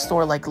big box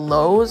store like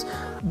Lowe's.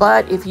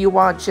 But if you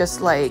want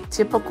just like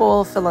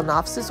typical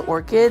Phalaenopsis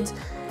orchids,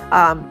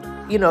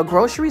 you know,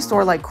 grocery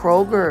store like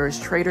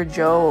Kroger's, Trader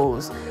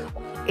Joe's,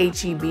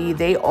 H-E-B,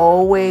 they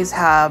always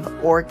have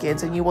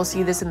orchids, and you will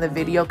see this in the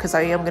video because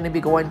I am going to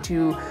be going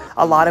to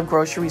a lot of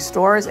grocery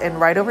stores. And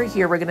right over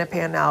here we're going to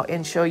pan out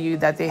and show you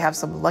that they have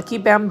some lucky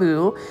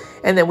bamboo,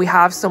 and then we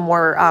have some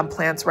more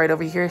plants right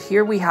over here.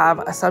 Here we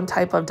have some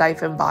type of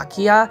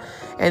Dieffenbachia,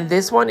 and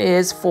this one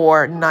is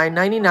for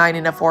 $9.99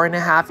 in a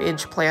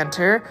 4.5-inch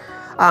planter.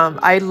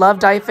 I love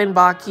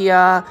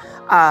Dieffenbachia.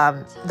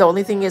 The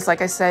only thing is,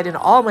 like I said in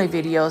all my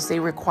videos, they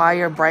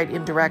require bright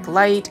indirect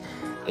light.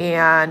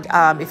 And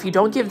if you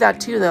don't give that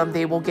to them,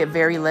 they will get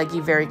very leggy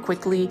very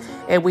quickly.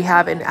 And we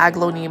have an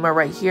Aglaonema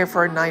right here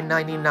for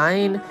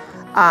 $9.99.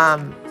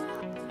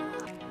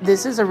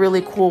 This is a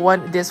really cool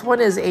one. This one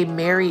is a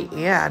Mary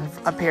Ann,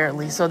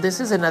 apparently. So this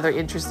is another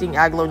interesting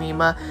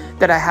Aglaonema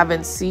that I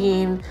haven't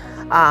seen.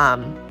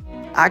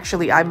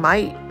 Actually, I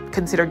might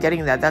consider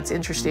getting that. That's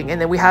interesting. And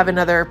then we have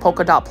another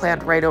polka dot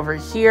plant right over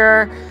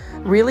here.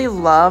 Really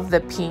love the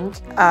pink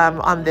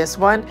on this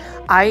one.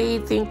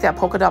 I think that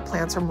polka dot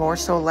plants are more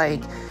so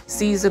like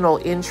seasonal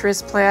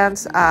interest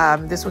plants.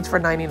 This one's for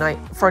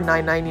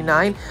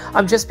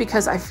 $9.99. Just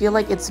because I feel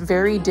like it's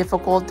very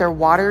difficult. Their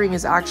watering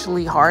is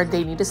actually hard.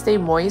 They need to stay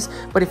moist,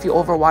 but if you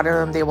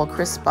overwater them, they will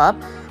crisp up.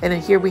 And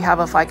then here we have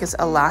a Ficus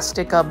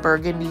elastica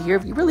burgundy here.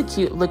 Really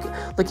cute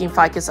looking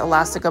Ficus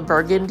elastica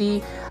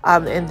burgundy.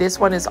 And this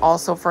one is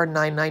also for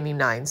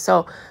 $9.99.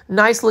 So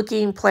nice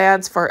looking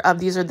plants for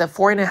these are the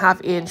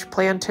 4.5-inch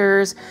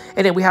planters.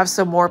 And then we have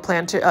some more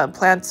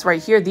plants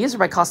right here. These are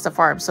by Costa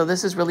Farms, so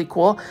this is really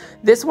cool.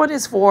 This one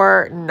is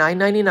for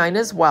 $9.99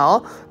 as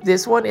well.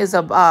 This one is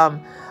a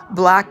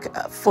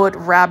Blackfoot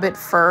rabbit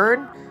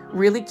fern,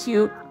 really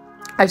cute.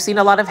 I've seen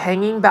a lot of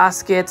hanging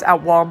baskets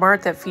at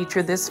Walmart that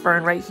feature this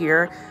fern right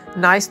here.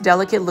 Nice,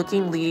 delicate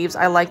looking leaves.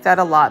 I like that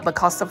a lot, but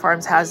Costa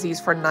Farms has these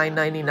for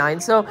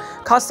 $9.99. So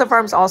Costa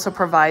Farms also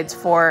provides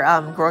for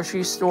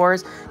grocery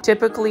stores.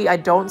 Typically, I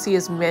don't see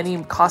as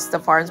many Costa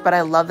Farms, but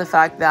I love the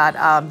fact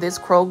that this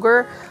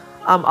Kroger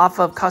off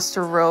of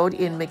Custer Road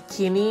in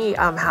McKinney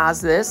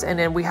has this. And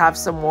then we have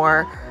some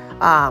more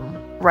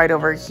right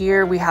over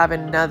here. We have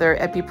another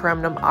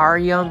Epipremnum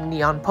aureum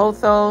neon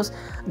pothos.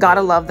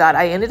 Gotta love that.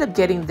 I ended up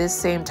getting this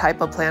same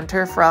type of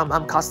planter from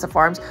Costa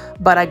Farms,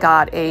 but I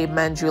got a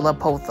Mandula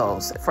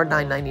pothos for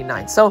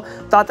 $9.99. So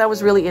thought that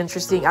was really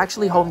interesting.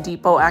 Actually, Home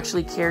Depot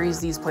actually carries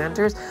these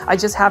planters. I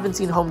just haven't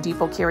seen Home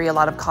Depot carry a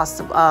lot of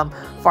Costa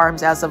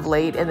Farms as of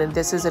late. And then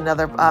this is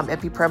another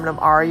Epipremnum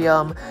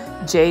aureum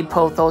jade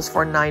pothos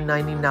for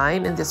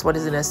 $9.99, and this one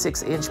is in a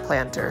 6-inch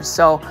planter.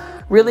 So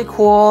really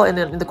cool. And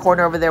then in the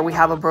corner over there we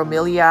have a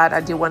bromeliad.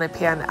 I do want to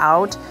pan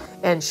out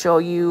and show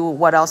you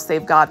what else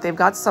they've got. They've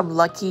got some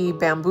lucky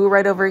bamboo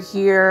right over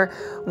here.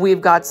 We've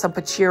got some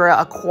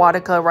Pachira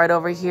aquatica right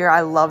over here.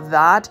 I love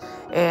that.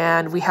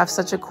 And we have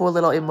such a cool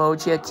little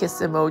emoji, a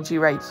kiss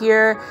emoji right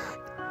here.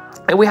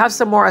 And we have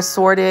some more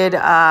assorted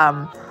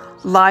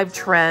Live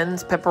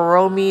Trends,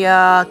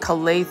 Peperomia,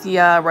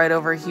 Calathea right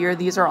over here.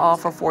 These are all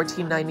for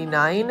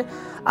 $14.99.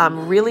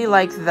 Really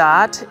like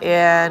that.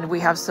 And we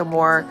have some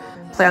more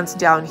plants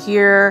down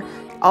here.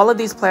 All of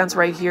these plants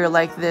right here,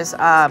 like this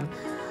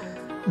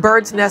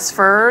bird's nest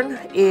fern,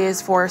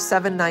 is for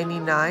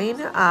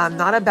 $7.99.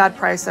 Not a bad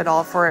price at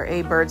all for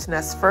a bird's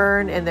nest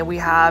fern. And then we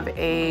have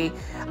a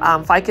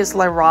Ficus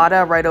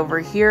lyrata right over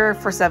here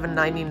for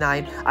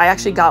 $7.99. I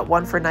actually got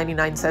one for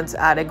 99 cents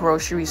at a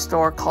grocery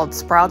store called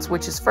Sprouts,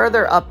 which is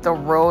further up the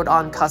road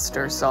on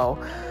Custer. So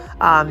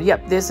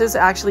yep, this is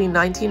actually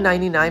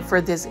 $19.99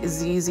 for this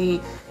ZZ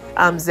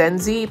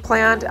Zenzi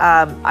plant.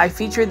 I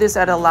featured this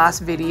at a last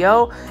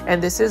video,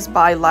 and this is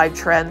by Live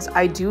Trends.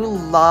 I do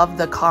love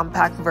the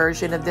compact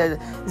version of the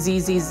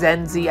ZZ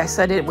Zenzi. I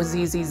said it was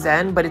ZZ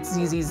Zen, but it's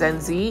ZZ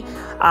Zenzi.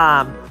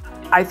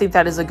 I think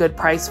that is a good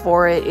price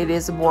for it. It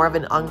is more of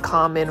an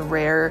uncommon,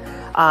 rare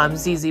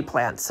ZZ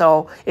plant.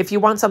 So if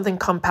you want something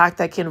compact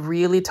that can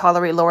really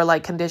tolerate lower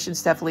light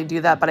conditions, definitely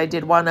do that. But I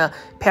did want to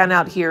pan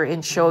out here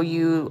and show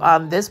you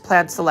this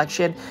plant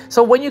selection.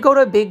 So when you go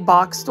to a big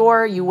box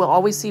store, you will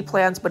always see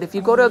plants. But if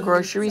you go to a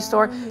grocery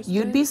store,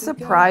 you'd be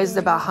surprised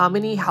about how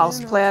many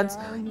house plants,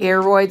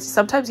 aeroids,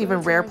 sometimes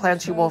even rare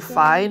plants you will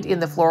find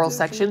in the floral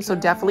section. So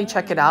definitely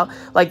check it out.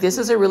 Like this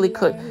is a really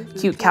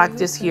cute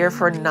cactus here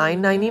for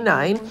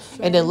 $9.99.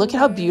 And then look at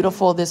how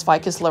beautiful this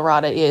Ficus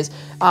lyrata is.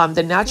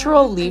 The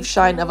natural leaf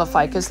shine of a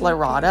Ficus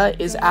lyrata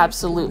is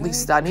absolutely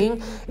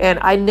stunning. And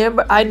I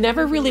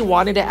never really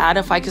wanted to add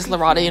a Ficus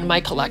lyrata in my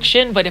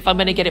collection, but if I'm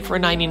going to get it for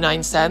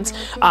 99 cents,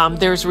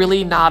 there's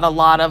really not a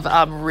lot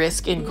of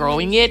risk in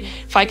growing it.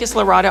 Ficus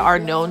lyrata are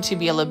known to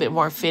be a little bit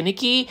more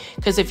finicky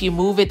because if you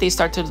move it, they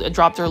start to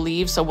drop their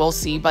leaves. So we'll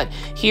see. But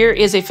here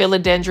is a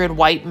philodendron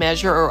white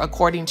measure, or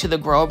according to the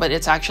grow, but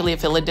it's actually a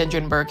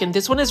philodendron Birkin.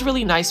 This one is a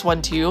really nice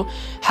one too.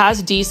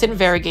 Has decent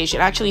variegation,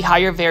 actually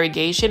higher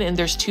variegation, and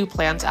there's two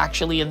plants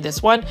actually in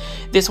this one.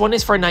 This one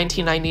is for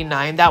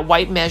 $19.99. That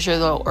white measure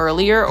though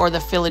earlier, or the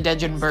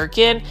philodendron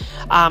Birkin,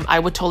 I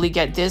would totally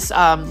get this.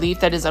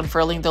 Leaf that is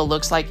unfurling though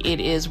looks like it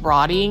is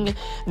rotting.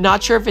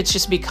 Not sure if it's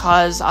just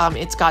because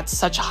it's got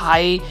such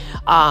high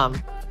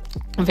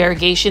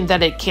variegation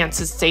that it can't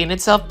sustain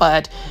itself,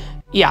 but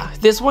yeah,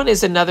 this one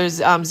is another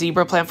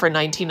zebra plant for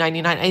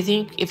 $19.99. I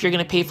think if you're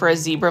going to pay for a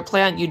zebra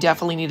plant, you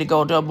definitely need to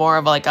go to more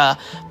of like a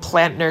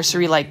plant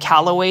nursery like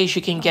Callaway's.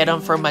 You can get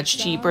them for much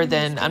cheaper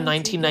than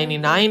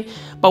 $19.99.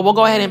 But we'll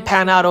go ahead and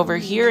pan out over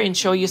here and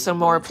show you some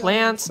more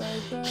plants.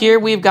 Here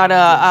we've got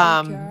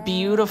a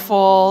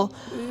beautiful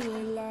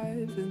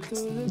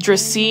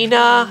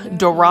Dracaena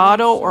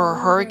Dorado, or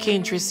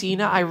Hurricane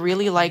Dracaena. I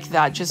really like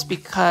that just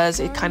because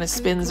it kind of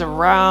spins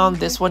around.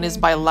 This one is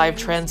by Live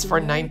Trends for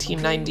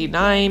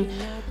 $19.99.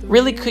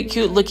 Really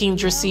cute looking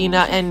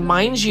Dracaena, and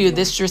mind you,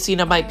 this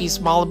Dracaena might be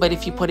small, but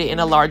if you put it in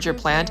a larger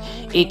plant,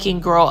 it can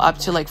grow up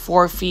to like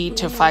 4 feet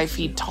to 5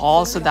 feet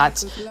tall. So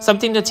that's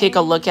something to take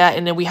a look at.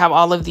 And then we have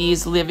all of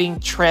these Living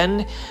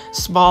Trend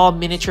small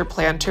miniature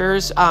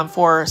planters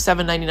for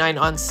 $7.99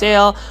 on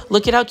sale.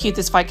 Look at how cute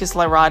this Ficus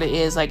lyrata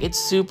is. Like, it's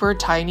super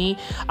tiny.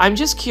 I'm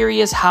just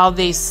curious how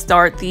they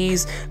start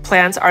these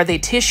plants. Are they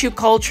tissue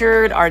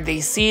cultured? Are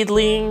they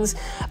seedlings?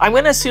 I'm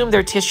going to assume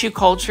they're tissue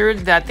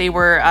cultured, that they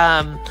were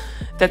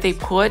that they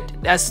put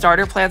as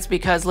starter plants,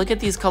 because look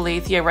at these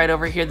Calathea right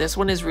over here. This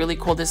one is really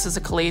cool. This is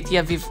a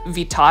Calathea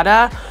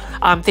vittata.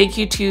 Thank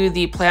you to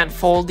the Plant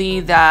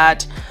Foldy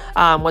that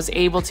was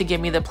able to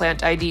give me the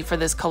plant ID for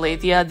this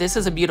Calathea. This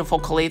is a beautiful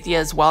Calathea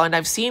as well, and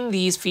I've seen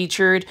these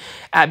featured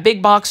at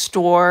big box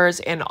stores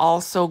and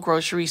also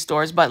grocery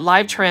stores. But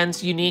Live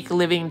Trends Unique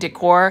Living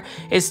Decor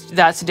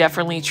that's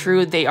definitely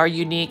true. They are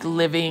unique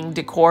living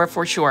decor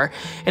for sure.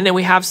 And then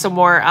we have some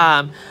more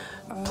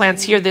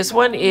plants here. This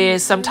one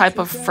is some type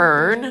of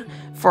fern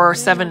for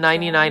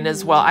 $7.99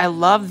 as well. I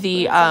love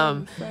the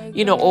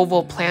you know,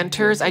 oval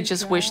planters. I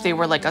just wish they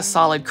were like a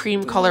solid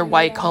cream color,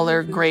 white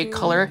color, gray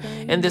color.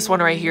 And this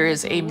one right here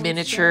is a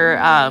miniature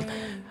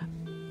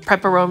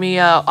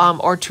Peperomia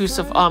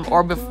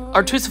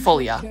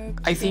ortusifolia.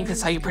 I think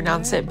that's how you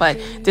pronounce it, but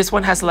this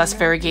one has less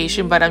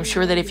variegation, but I'm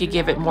sure that if you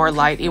give it more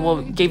light, it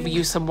will give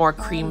you some more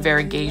cream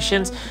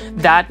variegations.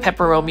 That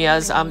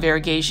Peperomia's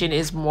variegation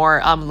is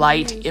more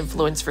light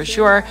influence for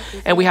sure.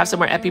 And we have some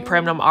more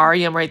Epipremnum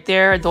aureum right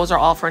there. Those are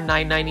all for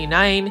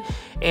 $9.99.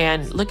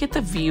 And look at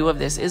the view of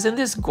this. Isn't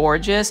this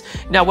gorgeous?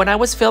 Now, when I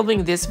was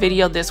filming this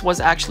video, this was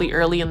actually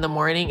early in the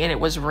morning and it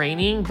was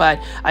raining,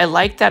 but I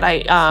like that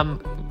I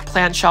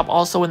plant shop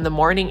also in the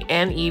morning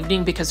and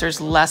evening because there's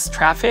less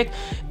traffic.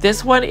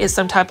 This one is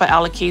some type of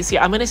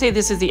Alocasia. I'm going to say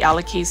this is the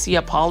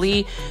Alocasia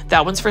poly.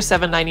 That one's for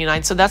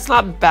 $7.99. So that's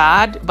not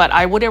bad, but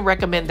I wouldn't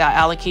recommend that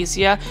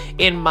Alocasia.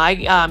 In my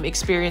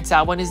experience,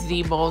 that one is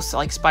the most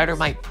like spider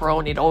mite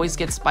prone. It always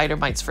gets spider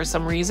mites for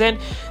some reason.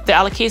 The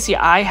Alocasia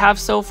I have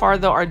so far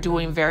though are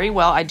doing very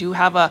well. I do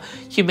have a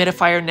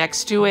humidifier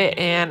next to it,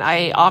 and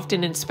I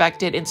often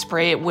inspect it and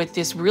spray it with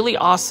this really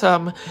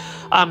awesome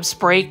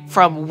spray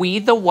from We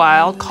the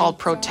Wild called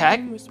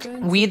Protect.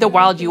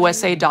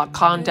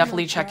 WeTheWildUSA.com.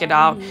 Definitely check it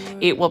out.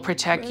 It will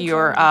protect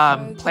your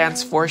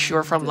plants for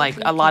sure from like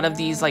a lot of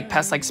these like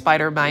pests like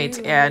spider mites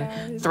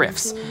and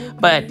thrifts.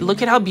 But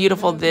look at how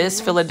beautiful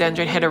this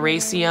Philodendron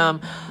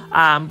hederaceum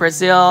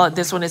Brazil.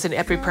 This one is an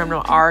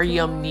Epipermum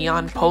Aureum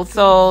Neon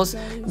Pothos.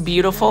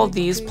 Beautiful.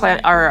 These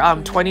plant are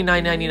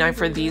 $29.99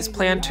 for these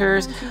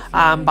planters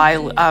by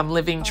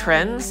Living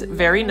Trends.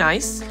 Very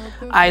nice.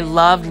 I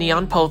love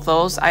Neon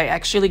Pothos. I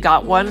actually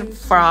got one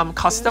from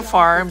Costa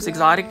Farms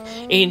Exotic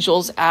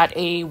Angels at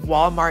a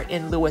Walmart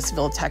in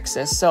Louisville,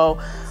 Texas. So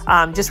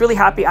just really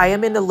happy. I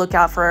am in the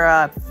lookout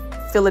for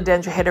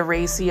Philodendron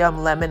hederaceum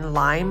lemon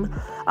lime.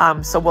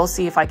 So we'll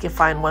see if I can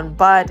find one,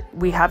 but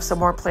we have some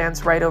more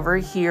plants right over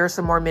here,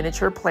 some more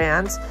miniature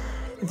plants.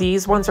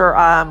 These ones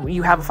are,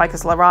 you have a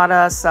Ficus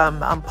lyrata,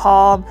 some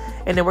palm,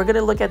 and then we're going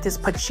to look at this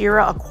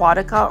Pachira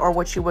aquatica, or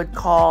what you would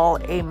call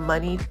a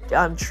money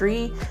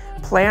tree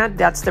plant.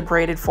 That's the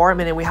braided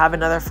form. And then we have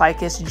another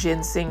Ficus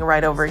ginseng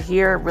right over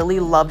here. Really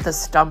love the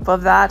stump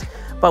of that,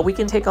 but we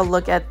can take a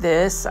look at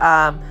this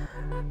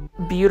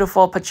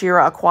beautiful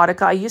Pachira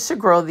aquatica. I used to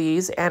grow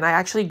these, and I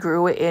actually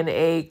grew it in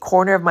a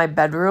corner of my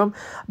bedroom,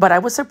 but I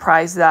was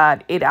surprised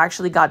that it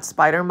actually got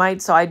spider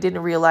mites, so I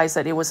didn't realize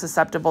that it was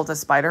susceptible to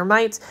spider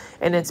mites.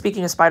 And then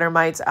speaking of spider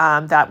mites,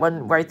 that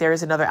one right there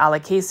is another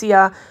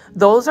Alocasia.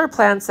 Those are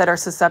plants that are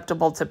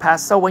susceptible to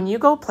pests. So when you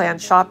go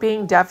plant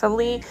shopping,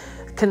 definitely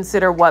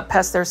consider what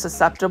pests they're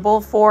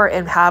susceptible for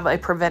and have a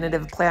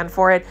preventative plan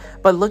for it.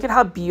 But look at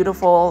how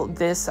beautiful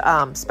this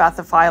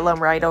Spathiphyllum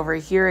right over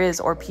here is,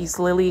 or peace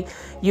lily.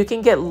 You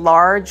can get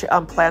large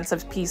plants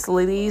of peace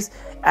lilies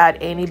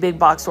at any big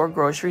box or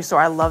grocery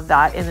store. I love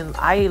that. And then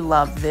I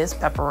love this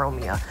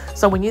peperomia.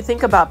 So when you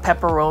think about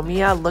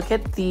peperomia, look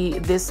at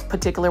this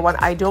particular one.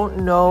 I don't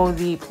know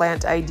the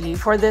plant ID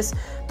for this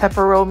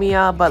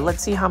peperomia, but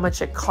let's see how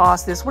much it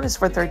costs. This one is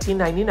for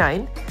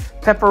 $13.99.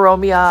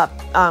 Peperomia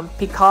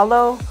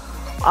Piccolo.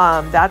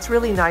 That's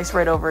really nice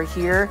right over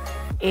here.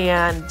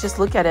 And just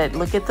look at it.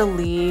 Look at the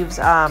leaves.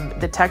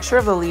 The texture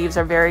of the leaves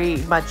are very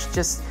much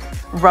just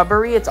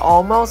rubbery. It's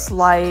almost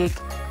like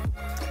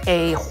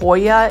a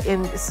Hoya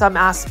in some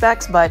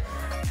aspects, but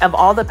of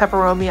all the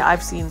peperomia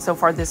I've seen so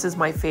far, this is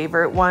my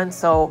favorite one.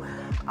 So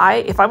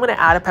if I'm going to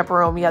add a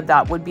peperomia,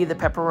 that would be the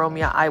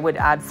peperomia I would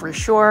add for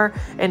sure.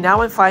 And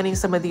now I'm finding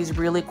some of these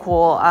really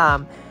cool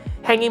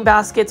hanging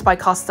baskets by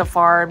Costa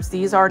Farms.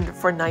 These are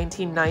for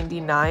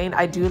 $19.99.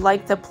 I do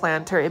like the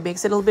planter. It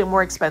makes it a little bit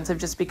more expensive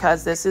just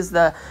because this is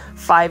the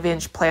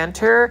 5-inch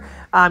planter.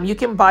 You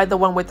can buy the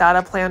one without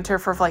a planter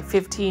for like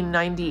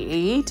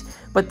 $15.98,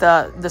 but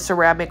the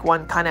ceramic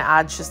one kind of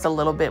adds just a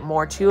little bit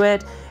more to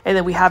it. And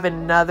then we have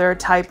another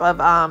type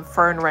of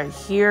fern right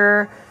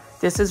here.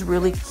 This is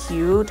really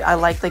cute. I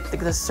like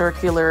the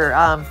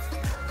circular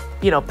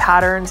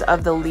patterns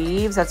of the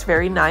leaves. That's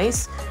very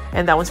nice.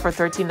 And that one's for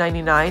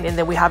 $13.99. And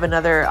then we have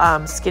another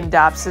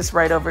Scindapsus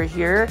right over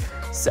here.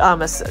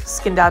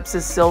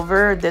 Scindapsus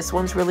silver. This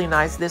one's really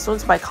nice. This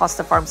one's by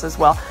Costa Farms as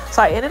well.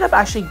 So I ended up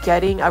actually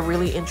getting a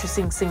really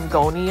interesting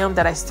Syngonium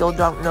that I still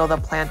don't know the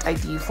plant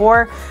ID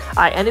for.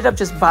 I ended up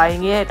just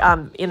buying it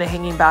in a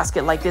hanging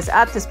basket like this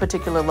at this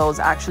particular Lowe's,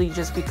 actually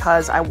just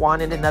because I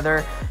wanted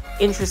another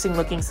interesting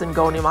looking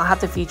Syngonium. I'll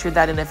have to feature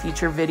that in a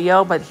future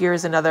video, but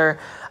here's another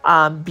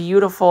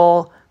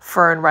beautiful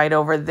fern right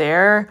over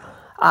there.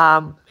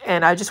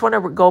 And I just want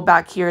to go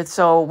back here.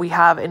 So we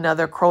have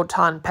another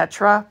Croton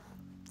Petra.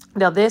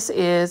 Now this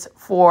is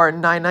for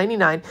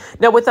 $9.99.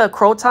 Now with a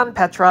Croton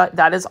Petra,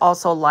 that is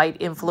also light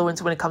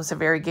influence when it comes to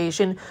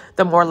variegation.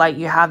 The more light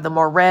you have, the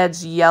more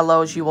reds,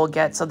 yellows you will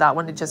get. So that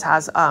one, it just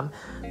has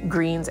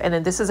greens. And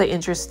then this is an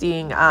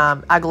interesting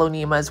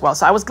Aglaonema as well.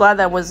 So I was glad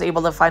that I was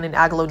able to find an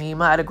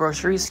Aglaonema at a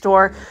grocery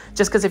store,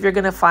 just because if you're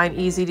going to find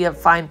easy to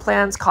find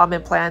plants,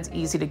 common plants,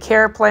 easy to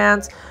care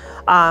plants,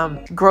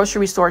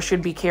 grocery stores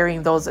should be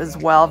carrying those as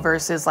well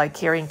versus like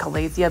carrying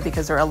Calathea,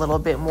 because they're a little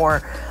bit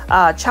more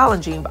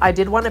challenging. I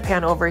did want to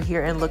pan over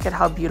here and look at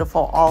how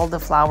beautiful all the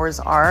flowers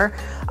are.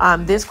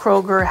 This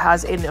Kroger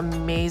has an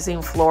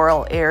amazing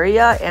floral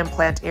area and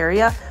plant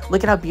area.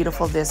 Look at how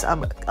beautiful this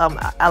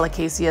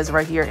Alocasia is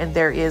right here, and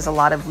there is a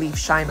lot of leaf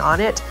shine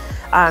on it.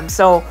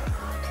 So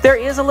there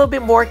is a little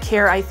bit more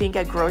care, I think,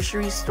 at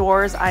grocery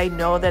stores. I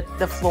know that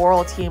the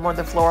floral team or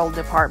the floral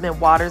department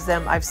waters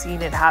them. I've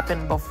seen it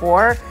happen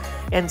before.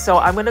 And so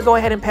I'm going to go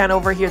ahead and pan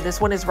over here.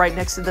 This one is right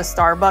next to the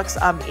Starbucks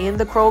in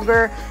the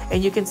Kroger.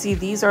 And you can see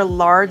these are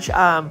large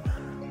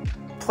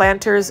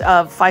planters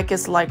of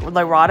Ficus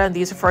lyrata, and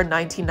these are for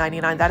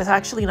 $19.99. That is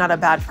actually not a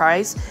bad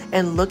price.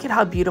 And look at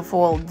how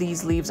beautiful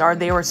these leaves are.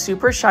 They were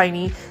super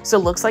shiny, so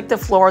it looks like the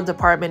floral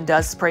department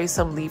does spray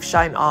some leaf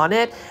shine on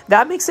it.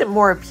 That makes it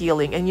more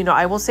appealing. And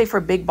I will say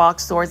for big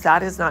box stores,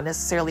 that is not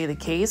necessarily the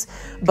case,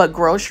 but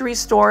grocery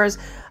stores,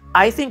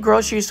 I think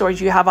grocery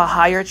stores, you have a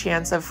higher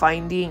chance of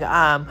finding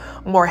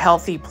more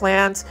healthy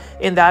plants.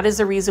 And that is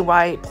the reason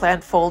why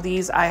plant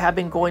foldies, I have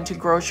been going to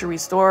grocery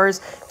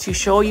stores to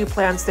show you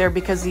plants there,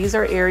 because these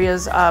are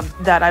areas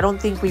that I don't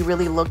think we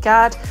really look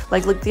at.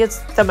 Like, look, it's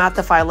the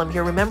Mataphyllum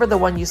here. Remember the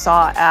one you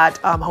saw at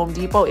Home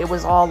Depot? It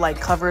was all like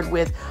covered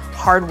with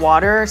hard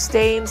water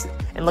stains.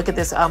 And look at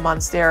this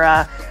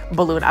Monstera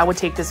balloon. I would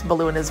take this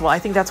balloon as well. I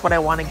think that's what I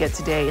want to get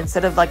today.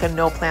 Instead of like a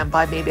no plant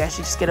buy, maybe I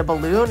should just get a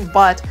balloon.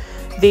 But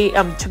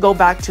to go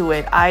back to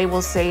it, I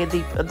will say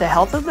the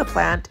health of the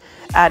plant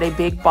at a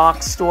big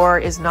box store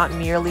is not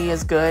nearly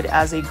as good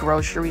as a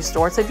grocery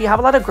store. So if you have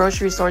a lot of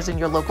grocery stores in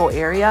your local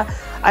area,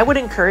 I would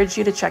encourage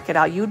you to check it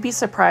out. You'd be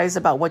surprised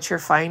about what you're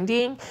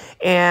finding.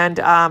 And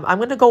I'm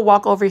going to go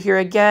walk over here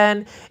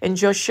again and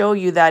just show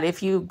you that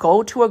if you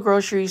go to a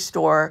grocery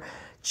store,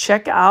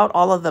 check out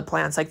all of the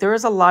plants. Like, there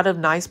is a lot of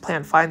nice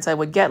plant finds I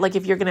would get. Like,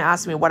 if you're going to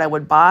ask me what I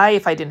would buy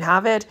if I didn't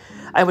have it,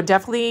 I would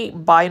definitely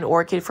buy an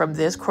orchid from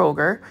this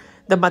Kroger.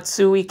 The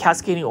Matsui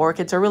cascading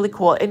orchids are really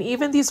cool. And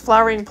even these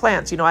flowering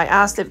plants, you know, I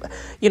asked if,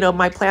 you know,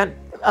 my plant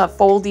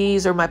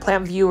foldies or my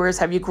plant viewers,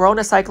 have you grown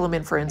a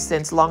cyclamen, for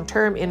instance,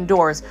 long-term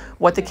indoors?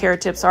 What the care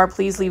tips are,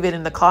 please leave it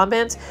in the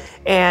comments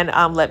and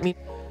let me.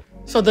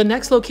 So the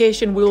next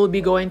location we will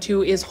be going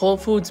to is Whole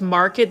Foods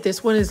Market.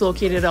 This one is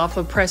located off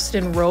of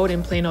Preston Road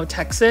in Plano,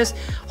 Texas.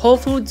 Whole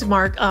Foods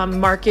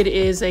Market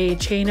is a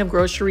chain of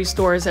grocery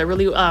stores that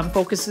really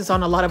focuses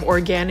on a lot of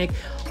organic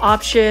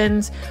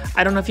options.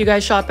 I don't know if you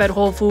guys shop at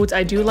Whole Foods.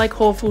 I do like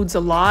Whole Foods a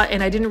lot,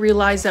 and I didn't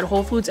realize that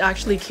Whole Foods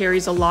actually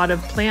carries a lot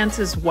of plants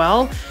as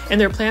well, and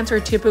their plants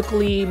are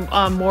typically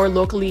more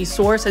locally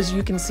sourced. As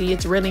you can see,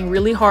 it's raining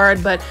really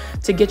hard, but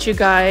to get you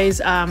guys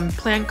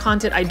plant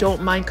content, I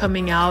don't mind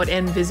coming out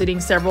and visiting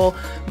several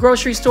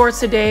grocery stores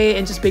today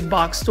and just big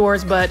box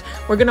stores. But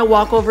we're gonna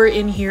walk over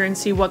in here and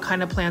see what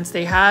kind of plants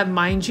they have.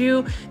 Mind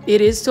you,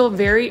 it is still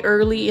very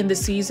early in the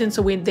season,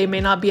 so they may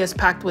not be as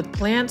packed with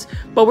plants,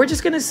 but we're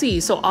just gonna see.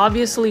 So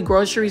obviously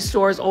grocery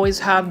stores always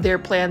have their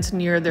plants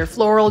near their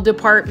floral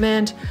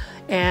department,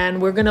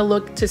 and we're gonna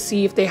look to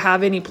see if they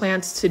have any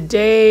plants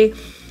today.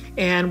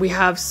 And we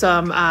have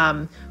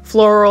some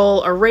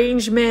floral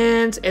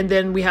arrangements, and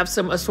then we have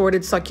some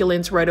assorted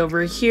succulents right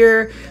over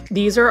here.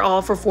 These are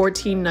all for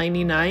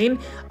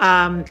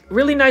 $14.99.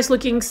 Really nice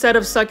looking set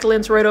of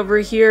succulents right over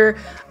here.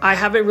 I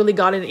haven't really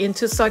gotten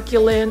into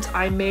succulent.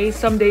 I may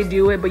someday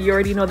do it, but you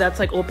already know that's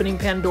like opening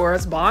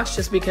Pandora's box,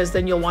 just because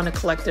then you'll want to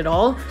collect it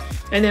all.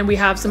 And then we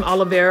have some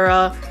aloe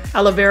vera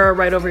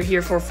right over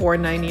here for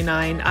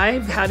 $4.99.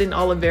 I've had an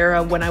aloe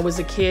vera when I was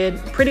a kid.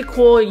 Pretty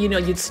cool. You know,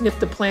 you'd snip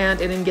the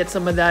plant and then get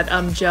some of that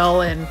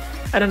gel, and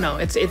I don't know,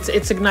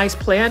 it's a nice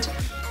plant.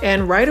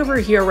 And right over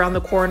here around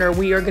the corner,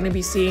 we are going to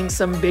be seeing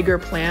some bigger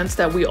plants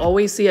that we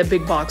always see at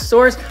big box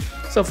stores.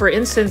 So for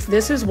instance,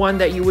 this is one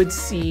that you would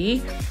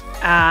see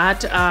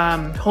at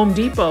Home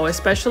Depot,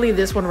 especially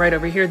this one right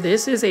over here.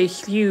 This is a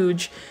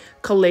huge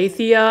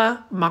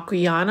Calathea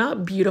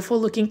macuyana, beautiful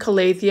looking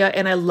Calathea.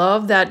 And I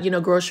love that, you know,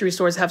 grocery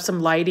stores have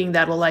some lighting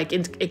that will like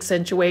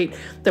accentuate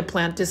the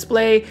plant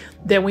display.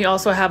 Then we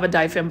also have a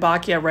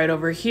Dieffenbachia right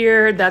over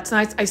here. That's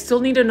nice. I still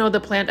need to know the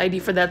plant ID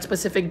for that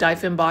specific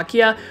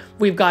Dieffenbachia.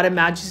 We've got a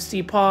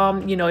Majesty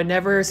Palm. You know, it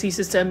never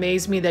ceases to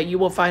amaze me that you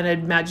will find a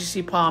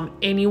Majesty Palm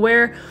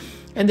anywhere.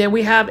 And then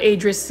we have a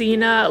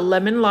Dracaena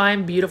lemon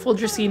lime, beautiful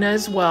Dracaena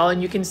as well.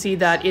 And you can see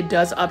that it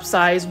does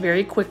upsize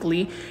very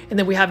quickly. And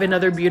then we have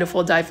another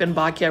beautiful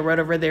Dieffenbachia right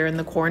over there in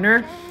the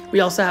corner. We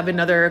also have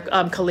another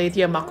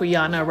Calathea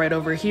macuyana right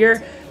over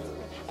here.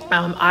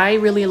 I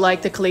really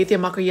like the Calathea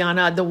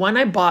macuyana. The one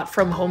I bought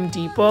from Home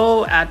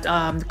Depot at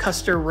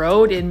Custer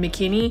Road in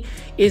McKinney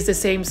is the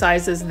same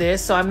size as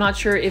this. So I'm not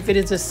sure if it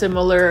is a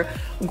similar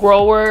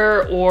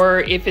grower or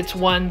if it's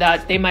one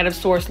that they might have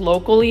sourced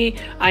locally.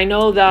 I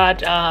know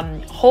that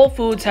Whole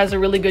Foods has a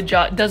really good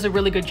job, does a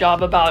really good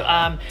job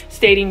about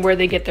stating where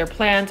they get their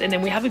plants. And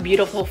then we have a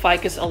beautiful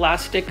Ficus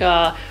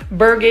elastica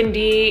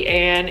burgundy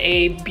and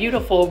a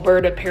beautiful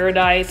bird of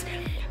paradise.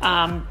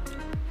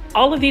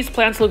 All of these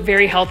plants look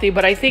very healthy,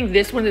 but I think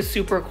this one is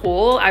super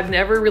cool. I've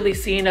never really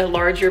seen a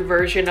larger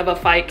version of a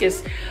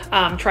Ficus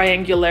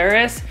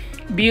triangularis.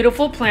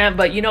 Beautiful plant,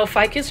 but you know,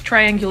 Ficus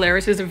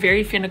triangularis is a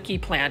very finicky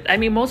plant. I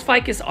mean, most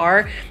Ficus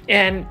are,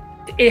 and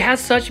it has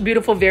such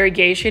beautiful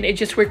variegation. It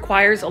just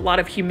requires a lot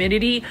of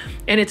humidity,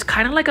 and it's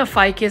kind of like a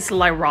Ficus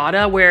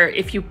lyrata, where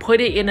if you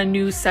put it in a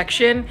new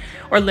section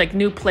or like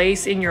new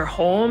place in your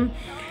home,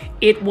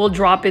 it will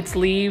drop its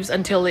leaves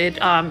until it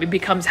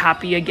becomes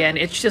happy again.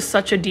 It's just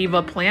such a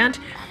diva plant.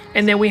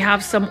 And then we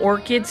have some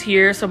orchids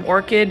here, some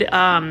orchid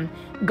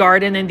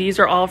garden, and these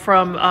are all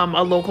from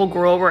a local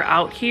grower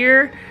out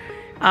here.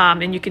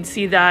 And you can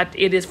see that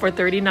it is for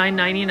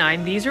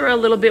 $39.99. These are a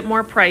little bit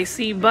more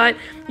pricey, but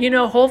you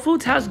know, Whole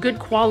Foods has good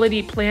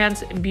quality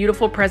plants,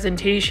 beautiful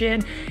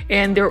presentation,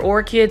 and their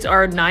orchids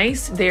are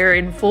nice. They're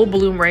in full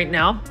bloom right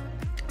now.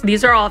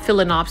 These are all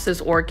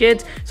Phalaenopsis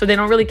orchids, so they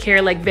don't really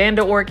care like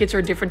Vanda orchids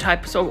or different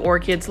types of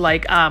orchids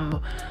like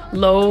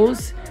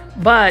Lowe's.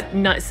 But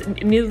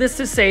needless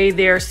to say,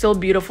 they're still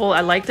beautiful.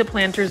 I like the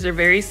planters. They're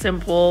very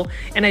simple.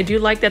 And I do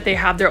like that they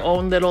have their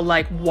own little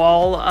like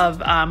wall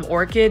of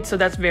orchids. So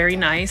that's very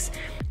nice.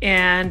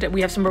 And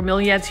we have some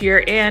bromeliads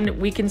here, and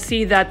we can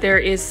see that there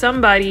is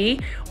somebody,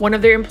 one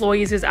of their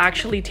employees is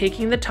actually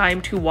taking the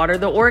time to water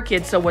the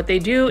orchids. So what they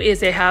do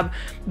is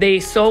they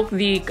soak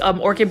the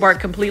orchid bark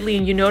completely,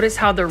 and you notice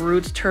how the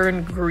roots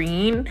turn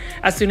green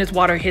as soon as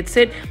water hits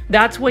it.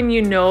 That's when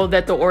you know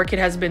that the orchid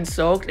has been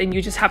soaked, and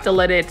you just have to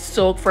let it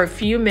soak for a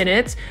few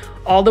minutes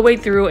all the way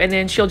through, and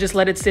then she'll just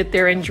let it sit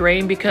there and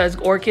drain, because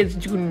orchids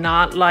do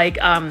not like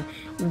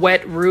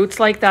wet roots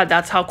like that.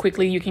 That's how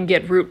quickly you can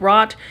get root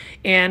rot.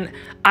 And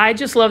I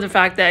just love the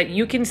fact that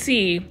you can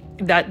see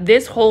that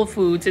this Whole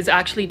Foods is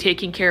actually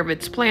taking care of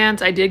its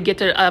plants. I did get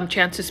a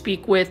chance to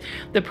speak with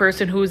the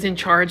person who's in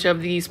charge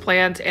of these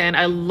plants, and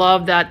I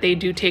love that they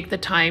do take the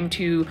time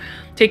to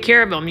take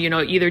care of them, you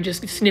know, either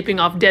just snipping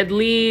off dead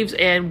leaves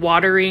and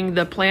watering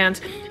the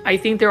plants. I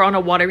think they're on a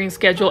watering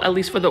schedule, at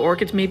least for the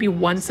orchids, maybe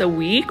once a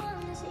week.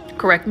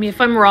 Correct me if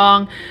I'm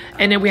wrong.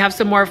 And then we have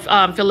some more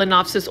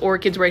Phalaenopsis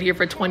orchids right here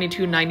for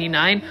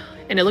 $22.99.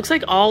 And it looks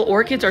like all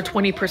orchids are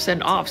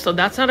 20% off. So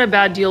that's not a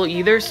bad deal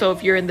either. So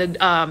if you're in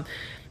the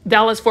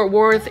Dallas-Fort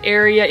Worth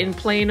area in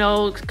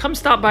Plano, come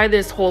stop by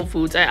this Whole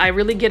Foods. I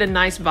really get a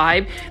nice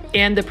vibe.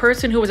 And the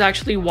person who was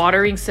actually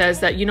watering says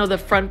that, you know, the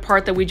front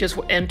part that we just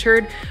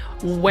entered,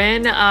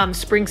 when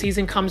spring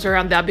season comes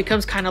around, that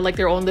becomes kind of like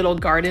their own little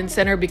garden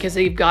center, because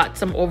they've got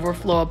some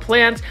overflow of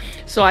plants.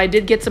 So I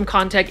did get some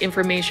contact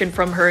information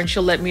from her, and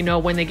she'll let me know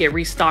when they get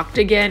restocked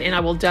again, and I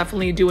will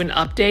definitely do an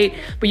update.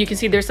 But you can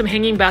see there's some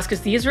hanging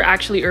baskets. These are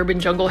actually Urban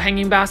Jungle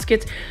hanging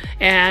baskets.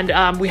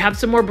 And we have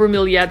some more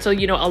bromeliads. So,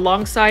 you know,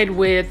 alongside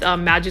with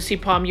Majesty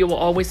Palm, you will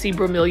always see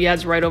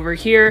bromeliads right over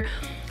here.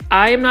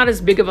 I am not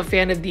as big of a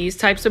fan of these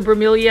types of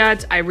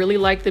bromeliads. I really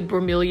like the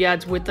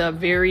bromeliads with a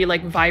very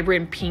like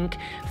vibrant pink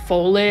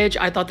foliage.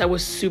 I thought that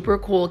was super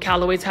cool.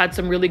 Callaway's had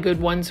some really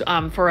good ones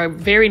for a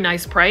very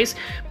nice price.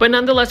 But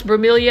nonetheless,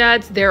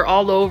 bromeliads, they're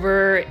all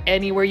over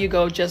anywhere you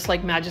go, just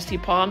like Majesty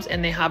Palms,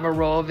 and they have a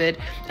row of it.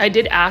 I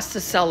did ask to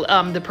sell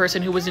the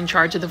person who was in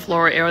charge of the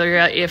flora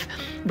area if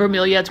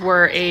bromeliads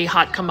were a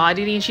hot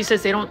commodity, and she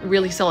says they don't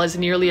really sell as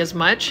nearly as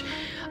much.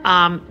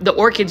 The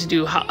orchids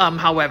do,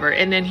 however.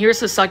 And then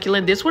here's the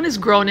succulent. This one is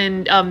grown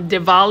in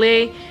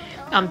Devale,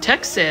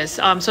 Texas.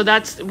 So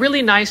that's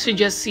really nice to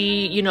just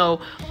see, you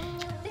know,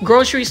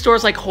 grocery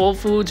stores like Whole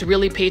Foods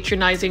really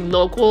patronizing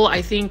local.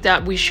 I think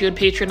that we should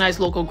patronize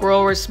local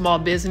growers, small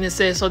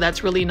businesses. So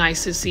that's really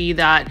nice to see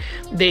that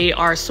they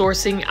are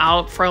sourcing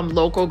out from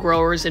local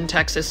growers in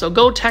Texas. So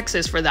go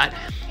Texas for that.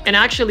 And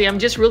actually, I'm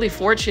just really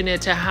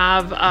fortunate to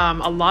have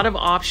a lot of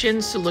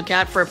options to look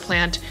at for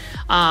plant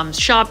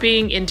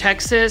shopping in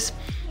Texas,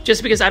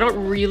 just because I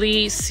don't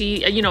really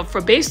see, you know,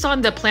 based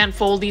on the Plant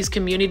Foldies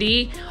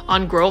community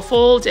on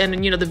GrowFold,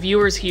 and, you know, the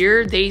viewers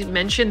here, they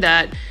mentioned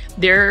that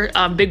their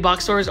big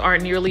box stores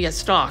aren't nearly as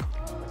stocked.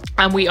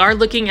 We are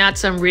looking at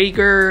some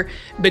Rager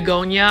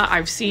begonia.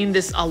 I've seen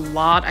this a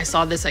lot. I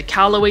saw this at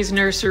Callaway's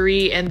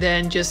nursery, and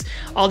then just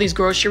all these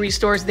grocery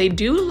stores. They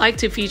do like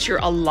to feature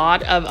a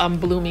lot of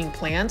blooming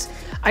plants.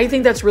 I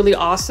think that's really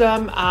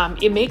awesome.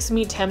 It makes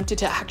me tempted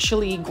to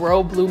actually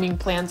grow blooming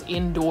plants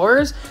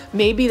indoors.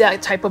 Maybe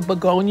that type of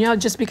begonia,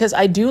 just because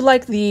I do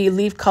like the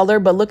leaf color,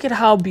 but look at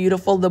how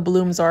beautiful the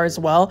blooms are as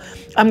well.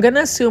 I'm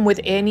gonna assume with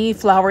any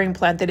flowering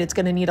plant that it's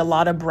gonna need a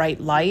lot of bright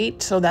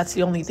light. So that's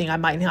the only thing. I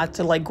might have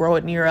to like grow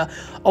it near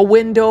a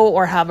window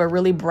or have a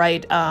really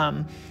bright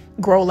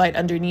grow light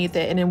underneath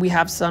it. And then we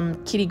have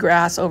some kitty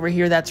grass over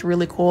here. That's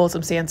really cool.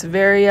 Some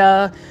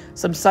Sansevieria,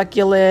 some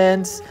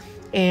succulents.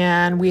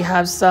 And we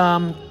have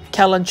some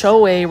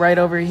Kalanchoe right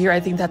over here. I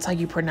think that's how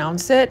you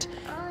pronounce it.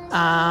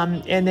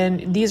 And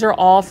then these are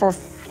all for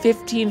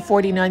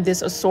 $15.49.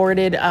 This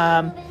assorted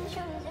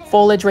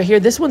foliage right here.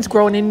 This one's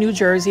grown in New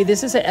Jersey.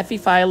 This is an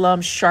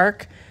Epiphyllum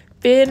shark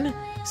fin.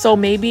 So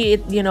maybe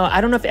it, you know, I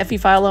don't know if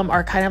Epiphyllum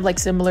are kind of like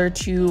similar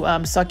to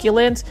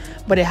succulents,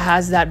 but it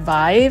has that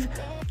vibe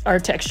or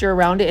texture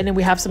around it. And then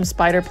we have some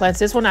spider plants.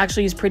 This one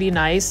actually is pretty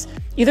nice.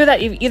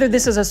 Either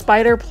this is a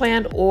spider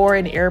plant or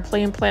an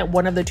airplane plant,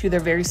 one of the two.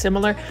 They're very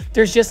similar.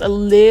 There's just a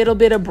little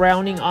bit of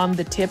browning on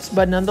the tips,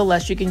 but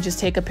nonetheless, you can just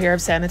take a pair of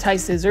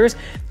sanitized scissors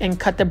and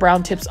cut the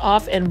brown tips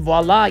off, and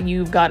voila,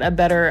 you've got a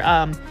better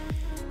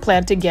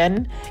plant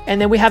again. And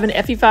then we have an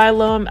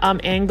Epiphyllum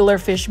angular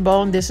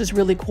fishbone. This is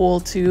really cool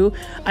too.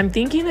 I'm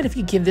thinking that if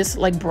you give this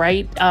like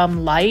bright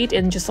light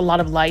and just a lot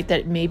of light,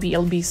 that maybe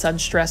it'll be sun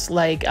stressed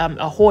like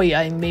a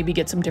Hoya, and maybe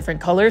get some different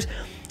colors.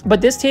 But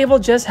this table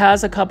just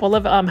has a couple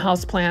of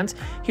house plants.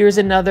 Here's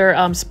another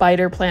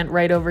spider plant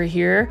right over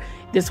here.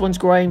 This one's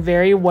growing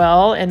very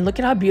well, and look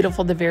at how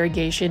beautiful the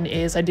variegation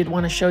is. I did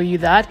want to show you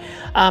that.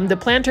 The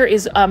planter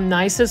is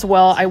nice as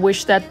well. I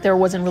wish that there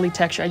wasn't really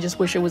texture. I just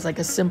wish it was like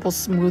a simple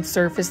smooth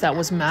surface that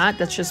was matte.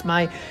 That's just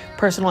my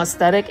personal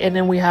aesthetic. And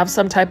then we have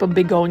some type of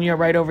begonia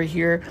right over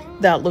here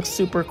that looks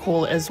super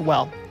cool as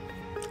well.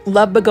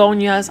 Love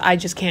begonias, I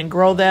just can't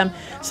grow them.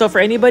 So for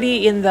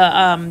anybody in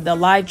the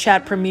live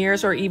chat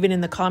premieres or even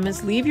in the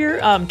comments, leave your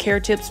care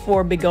tips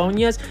for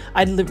begonias.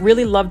 I'd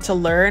really love to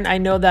learn. I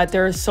know that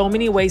there are so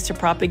many ways to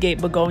propagate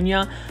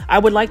begonia. I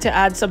would like to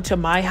add some to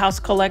my house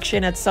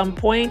collection at some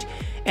point.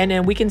 And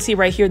then we can see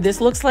right here, this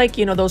looks like,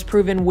 you know, those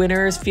proven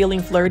winners, Feeling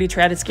Flirty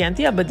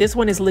Tradescantia, but this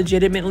one is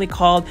legitimately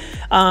called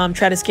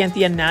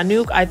Tradescantia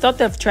Nanook. I thought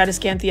the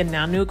Tradescantia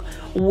Nanook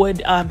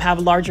would have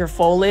larger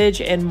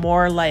foliage and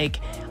more like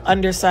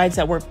undersides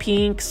that were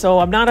pink, so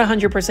I'm not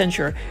 100%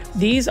 sure.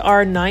 These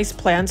are nice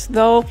plants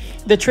though.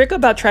 The trick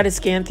about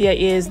Tradescantia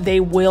is they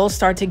will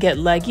start to get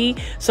leggy,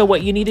 so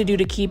what you need to do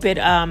to keep it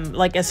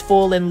like as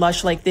full and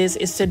lush like this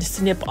is to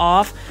snip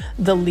off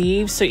the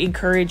leaves to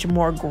encourage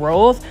more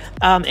growth.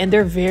 And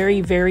they're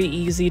very, very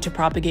easy to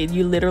propagate.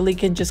 You literally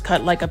can just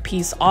cut like a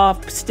piece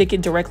off, stick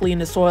it directly in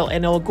the soil,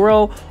 and it'll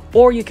grow,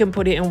 or you can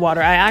put it in water.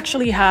 I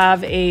actually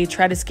have a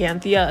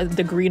Tradescantia,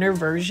 the greener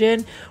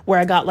version, where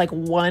I got like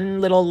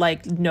one little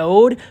like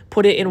node,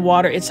 put it in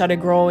water, it started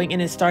growing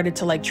and it started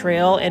to like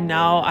trail, and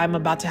now I'm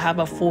about to have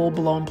a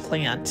full-blown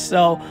plant.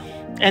 So,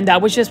 and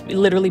that was just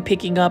literally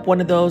picking up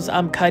one of those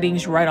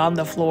cuttings right on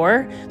the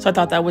floor. So I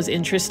thought that was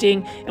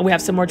interesting. And we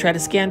have some more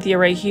Tradescantia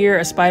right here,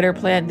 a spider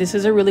plant. This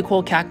is a really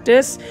cool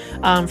cactus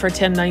for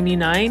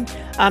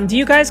 $10.99. Do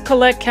you guys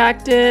collect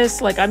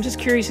cactus? Like, I'm just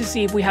curious to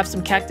see if we have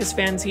some cactus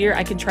fans here.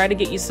 I can try to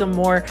get you some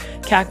more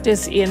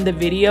cactus in the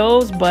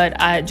videos, but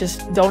I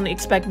just don't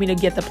expect me to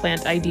get the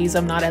plant IDs.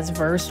 I'm not as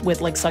versed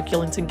with like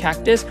succulents and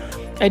cactus.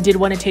 I did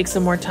want to take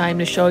some more time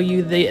to show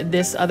you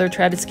this other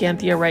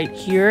Tradescantia right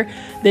here.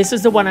 This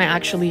is the one I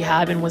actually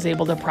have and was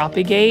able to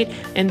propagate.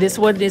 And this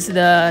one is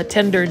the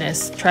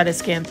Tenderness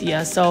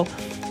Tradescantia. So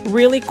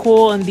really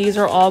cool, and these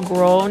are all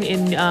grown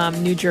in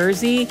New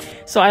Jersey.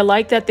 So I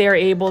like that they're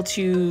able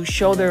to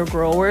show their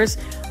growers.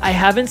 I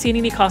haven't seen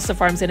any Costa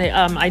Farms in it.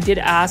 I did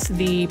ask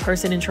the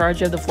person in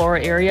charge of the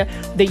Flora area.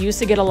 They used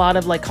to get a lot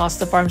of like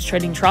Costa Farms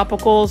Trading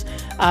Tropicals.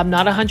 I'm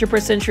not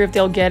 100% sure if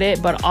they'll get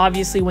it, but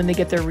obviously when they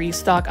get their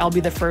restock, I'll be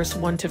the first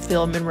one to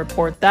film and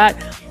report that.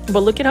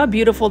 But look at how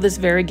beautiful this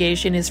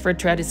variegation is for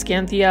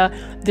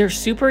Tradescantia. They're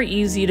super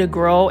easy to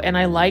grow, and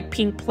I like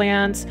pink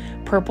plants,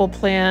 purple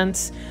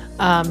plants,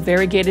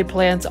 variegated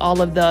plants,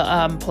 all of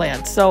the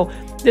plants. So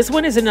this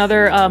one is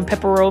another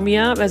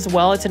peperomia as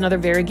well. It's another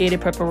variegated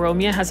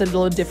peperomia. Has a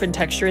little different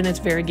texture in its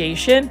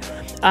variegation.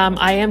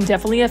 I am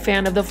definitely a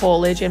fan of the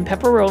foliage, and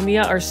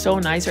peperomia are so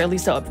nice, or at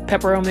least a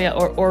peperomia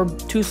or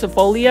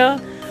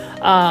tussifolia.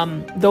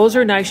 Those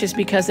are nice just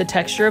because the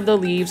texture of the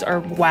leaves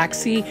are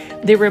waxy.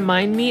 They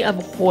remind me of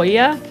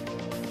Hoya,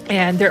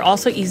 and they're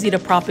also easy to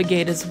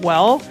propagate as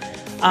well.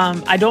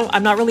 I'm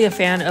not really a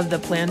fan of the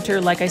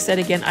planter. Like I said,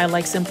 again, I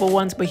like simple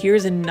ones, but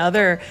here's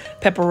another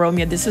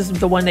peperomia. This is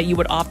the one that you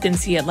would often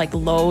see at like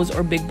Lowe's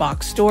or big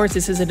box stores.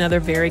 This is another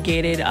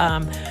variegated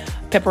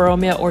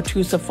peperomia or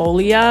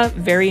tussifolia.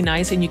 Very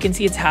nice, and you can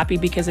see it's happy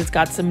because it's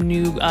got some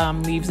new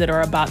leaves that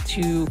are about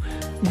to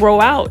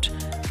grow out.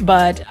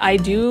 But I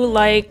do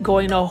like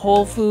going to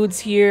Whole Foods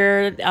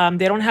here.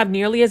 They don't have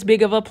nearly as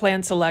big of a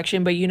plant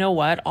selection, but you know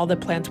what? All the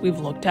plants we've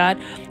looked at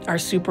are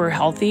super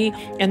healthy,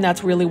 and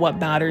that's really what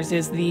matters,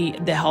 is the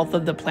health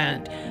of the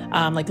plant.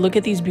 Like, look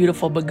at these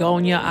beautiful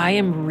begonia. I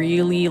am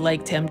really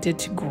like tempted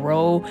to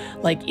grow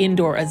like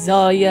indoor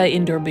azalea,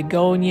 indoor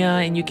begonia,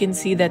 and you can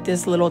see that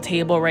this little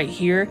table right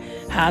here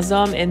has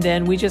them. And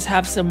then we just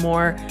have some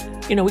more.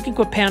 You know, we can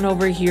pan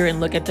over here and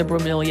look at the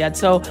bromeliad.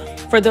 So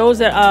for those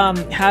that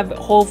have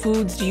Whole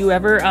Foods, do you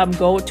ever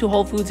go to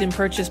Whole Foods and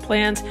purchase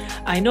plants?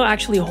 I know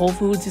actually Whole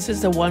Foods, this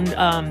is the one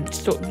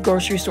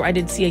grocery store I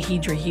did see a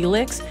Hydra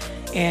Helix.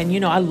 And, you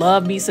know, I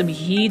love me some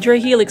Hydra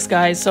Helix,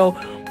 guys. So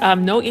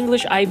no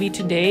English ivy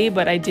today,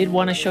 but I did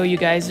want to show you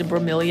guys the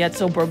bromeliads.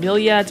 So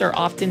bromeliads are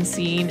often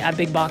seen at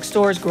big box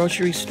stores,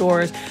 grocery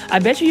stores. I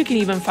bet you can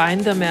even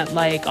find them at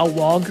like a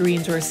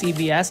Walgreens or a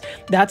CVS.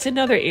 That's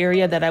another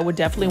area that I would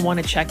definitely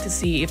want to check to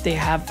see if they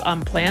have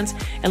plants.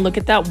 And look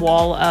at that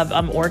wall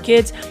of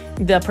orchids.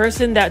 The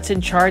person that's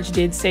in charge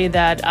did say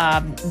that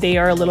they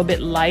are a little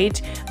bit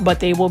light, but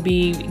they will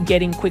be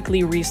getting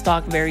quickly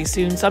restocked very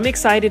soon. So I'm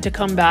excited to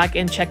come back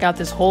and check out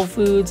this Whole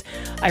Foods.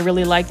 I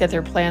really like that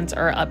their plants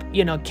are up,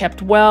 you know,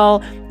 kept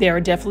well. They are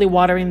definitely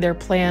watering their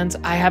plants.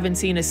 I haven't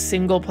seen a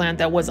single plant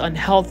that was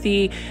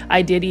unhealthy.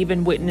 I did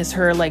even witness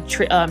her like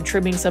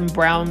trimming some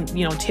brown,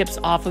 you know, tips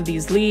off of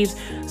these leaves.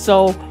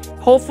 So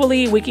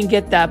hopefully we can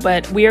get that.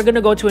 But we are going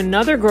to go to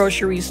another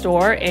grocery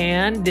store,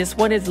 and this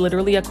one is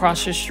literally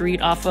across the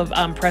street off of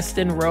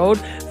Preston Road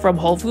from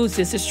Whole Foods.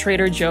 This is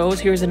Trader Joe's.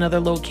 Here's another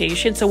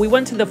location. So we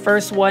went to the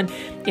first one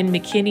in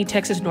McKinney,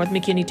 Texas, North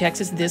McKinney,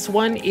 Texas. This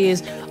one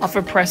is off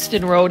of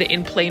Preston Road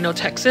in Plano,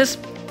 Texas.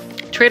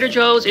 Trader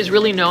Joe's is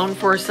really known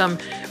for some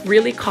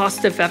really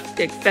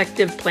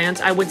cost-effective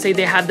plants. I would say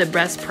they have the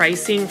best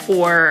pricing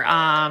for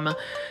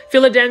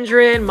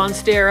philodendron,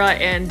 monstera,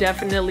 and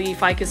definitely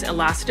ficus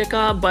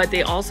elastica, but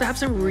they also have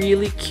some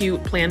really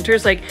cute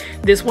planters. Like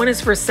this one is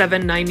for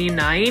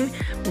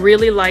 $7.99,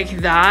 Really like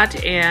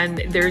that.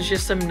 And there's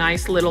just some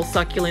nice little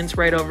succulents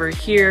right over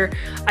here.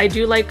 I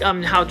do like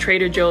how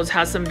Trader Joe's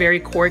has some very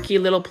quirky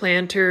little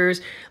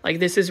planters. Like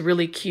this is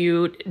really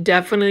cute.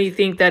 Definitely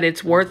think that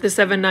it's worth the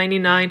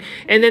 $7.99.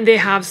 And then they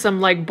have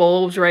some like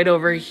bulbs right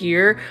over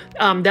here.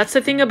 That's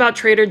the thing about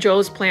Trader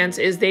Joe's plants,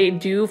 is they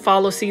do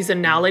follow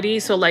seasonality.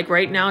 So like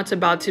right now it's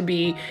about to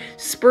be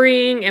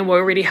spring and we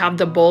already have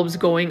the bulbs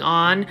going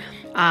on.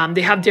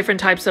 They have different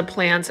types of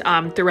plants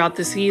throughout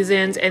the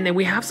seasons, and then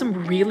we have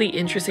some really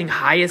interesting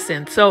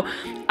hyacinths. So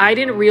I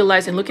didn't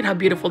realize, and look at how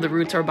beautiful the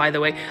roots are, by the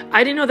way.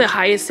 I didn't know that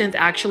hyacinth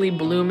actually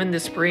bloom in the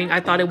spring. I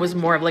thought it was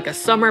more of like a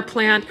summer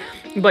plant,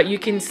 but you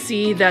can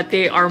see that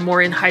they are more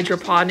in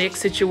hydroponic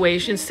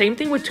situations. Same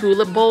thing with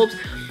tulip bulbs.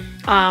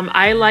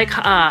 I like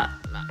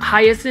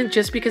hyacinth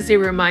just because they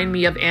remind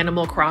me of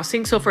Animal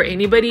Crossing. So for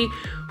anybody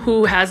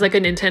who has like a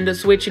Nintendo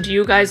Switch, do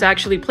you guys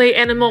actually play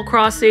Animal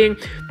Crossing?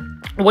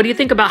 What do you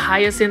think about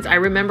hyacinths? I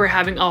remember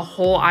having a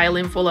whole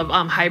island full of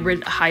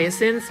hybrid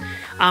hyacinths,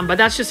 but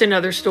that's just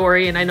another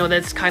story, and I know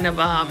that's kind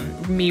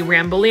of me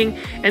rambling.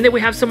 And then we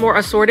have some more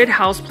assorted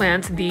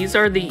houseplants. These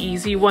are the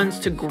easy ones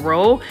to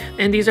grow,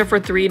 and these are for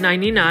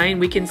 $3.99.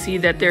 We can see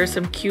that there's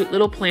some cute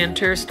little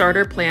planter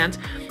starter plants.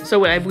 So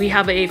we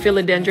have a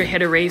Philodendron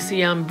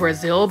Hederaceum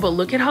Brazil, but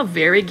look at how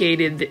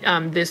variegated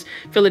this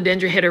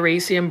Philodendron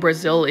Hederaceum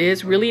Brazil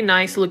is. Really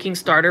nice looking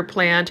starter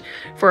plant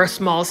for a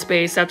small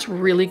space. That's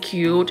really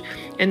cute.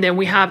 And then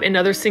we have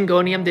another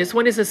Syngonium. This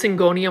one is a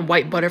Syngonium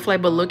white butterfly,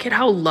 but look at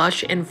how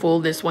lush and full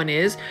this one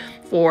is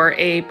for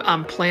a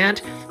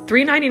plant.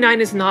 $3.99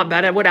 is not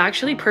bad. I would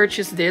actually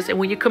purchase this. And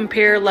when you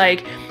compare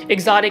like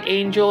Exotic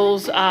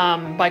Angels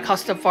by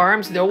Costa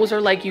Farms, those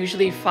are like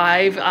usually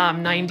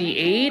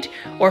 $5.98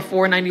 or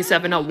 $4.97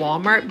 at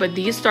Walmart. But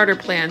these starter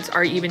plants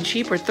are even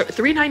cheaper,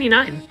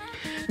 $3.99.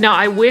 Now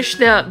I wish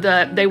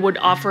that they would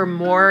offer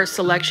more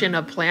selection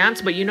of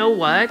plants, but you know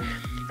what?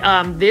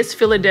 This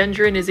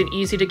philodendron is an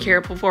easy to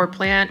care for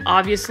plant.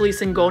 Obviously,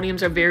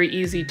 syngoniums are very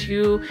easy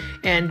too.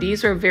 And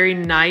these are very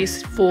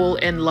nice, full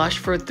and lush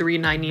for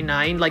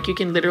 $3.99. Like you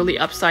can literally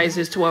upsize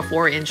this to a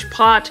 4-inch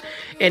pot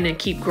and then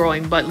keep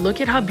growing. But look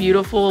at how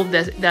beautiful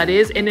that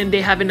is. And then they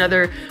have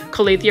another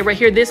calathea right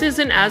here. This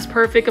isn't as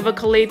perfect of a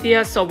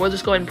calathea, so we'll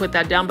just go ahead and put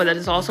that down. But that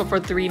is also for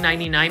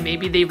 $3.99.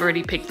 Maybe they've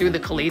already picked through the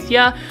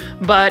calathea.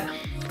 But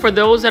for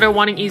those that are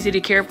wanting easy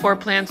to care for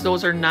plants,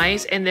 those are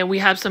nice. And then we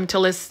have some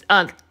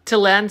Tillandsia,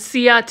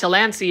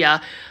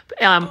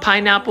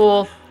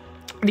 pineapple.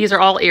 These are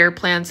all air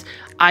plants.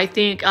 I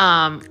think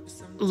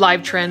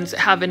Live Trends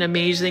have an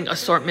amazing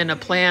assortment of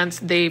plants.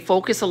 They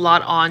focus a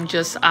lot on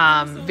just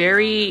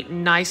very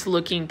nice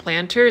looking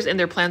planters, and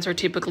their plants are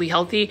typically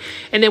healthy.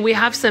 And then we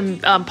have some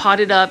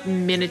potted up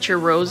miniature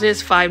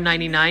roses,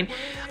 $5.99.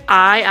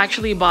 I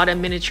actually bought a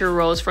miniature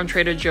rose from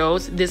Trader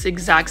Joe's, this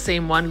exact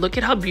same one. Look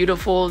at how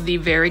beautiful the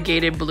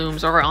variegated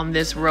blooms are on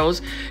this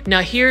rose. Now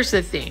here's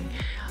the thing.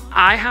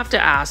 I have to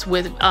ask,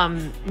 with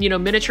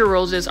miniature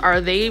roses,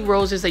 are they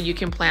roses that you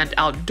can plant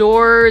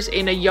outdoors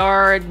in a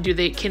yard?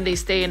 Can they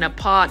stay in a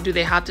pot? Do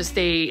they have to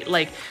stay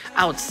like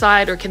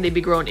outside, or can they be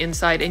grown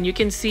inside? And you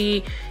can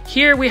see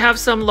here we have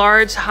some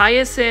large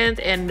hyacinth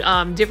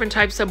and different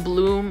types of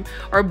bloom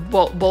or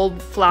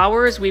bulb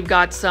flowers. We've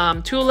got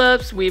some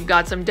tulips, we've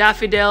got some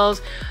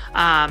daffodils,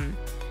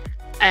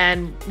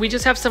 and we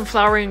just have some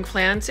flowering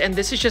plants. And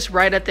this is just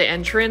right at the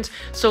entrance.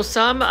 So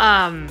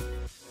some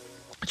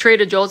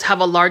Trader Joe's have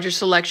a larger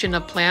selection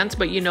of plants,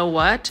 but you know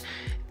what?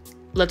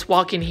 Let's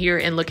walk in here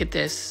and look at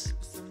this.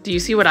 Do you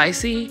see what I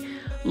see?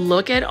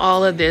 Look at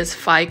all of this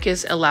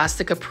Ficus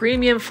elastica,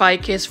 premium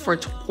ficus for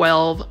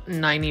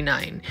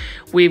 $12.99.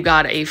 We've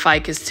got a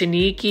Ficus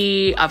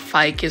Taniki, a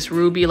Ficus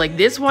Ruby. Like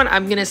this one,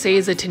 I'm gonna say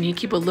is a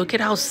Taniki, but look at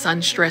how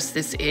sun-stressed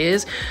this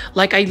is.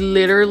 Like I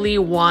literally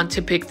want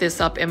to pick this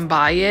up and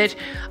buy it.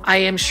 I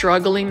am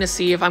struggling to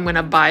see if I'm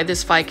gonna buy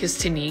this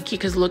Ficus Taniki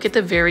because look at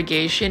the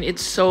variegation.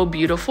 It's so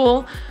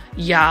beautiful.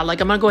 Yeah, like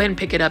I'm gonna go ahead and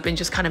pick it up and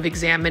just kind of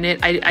examine it.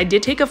 I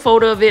did take a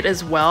photo of it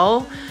as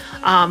well.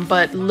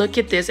 But look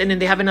at this. And then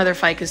they have another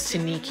Ficus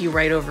Taniki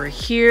right over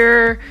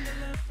here.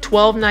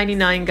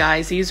 $12.99,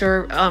 guys. These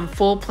are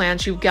full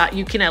plants. You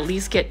can at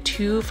least get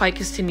 2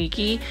 Ficus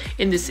Taniki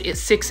in this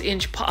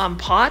 6-inch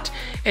pot.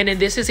 And then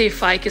this is a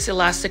Ficus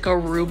elastica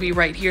Ruby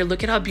right here.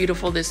 Look at how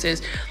beautiful this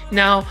is.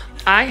 Now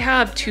I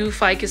have 2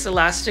 Ficus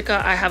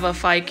elastica. I have a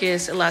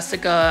Ficus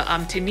elastica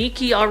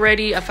Taniki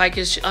already, a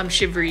Ficus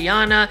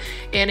Shiveriana,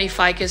 and a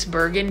Ficus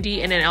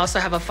Burgundy, and then I also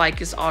have a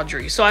Ficus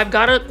Audrey. So I've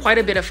got quite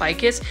a bit of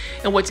Ficus.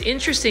 And what's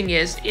interesting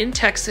is in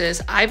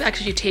Texas, I've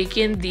actually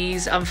taken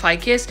these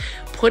Ficus,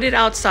 put it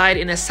outside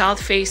in a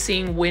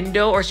south-facing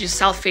window, or just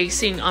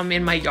south-facing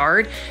in my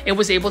yard, and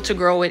was able to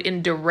grow it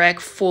in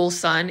direct full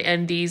sun,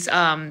 and these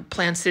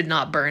plants did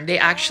not burn. They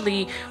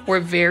actually were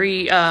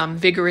very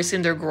vigorous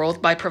in their growth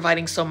by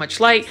providing so much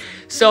light.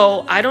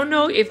 So I don't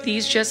know if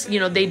these just,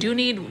 they do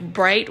need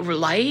bright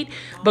light,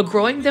 but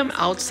growing them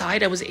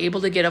outside, I was able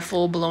to get a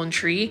full-blown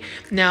tree.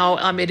 Now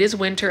it is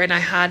winter, and I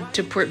had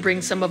to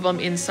bring some of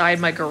them inside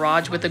my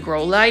garage with a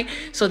grow light,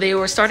 so they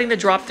were starting to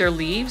drop their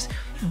leaves.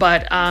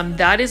 But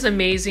that is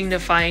amazing to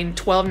find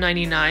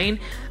 $12.99.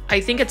 I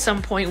think at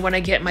some point when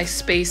I get my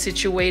space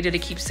situated, I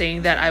keep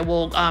saying that I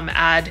will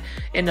add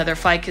another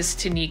ficus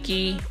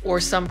taniki or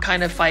some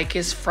kind of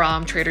ficus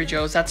from Trader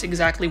Joe's. That's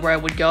exactly where I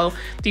would go.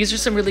 These are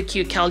some really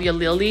cute Callia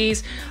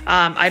lilies.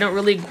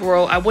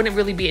 I wouldn't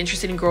really be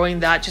interested in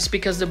growing that just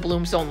because the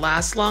blooms don't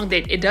last long.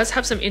 It does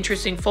have some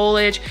interesting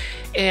foliage,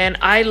 and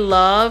I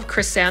love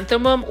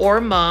chrysanthemum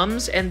or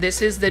mums, and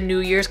this is the New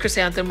Year's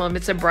chrysanthemum.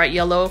 It's a bright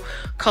yellow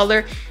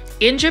color.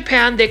 In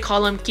Japan, they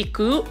call them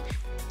kiku.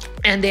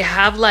 And they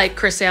have like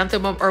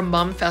chrysanthemum or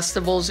mum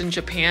festivals in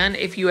Japan.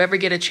 If you ever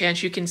get a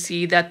chance, you can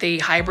see that they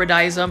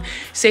hybridize them.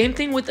 Same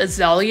thing with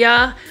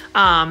azalea.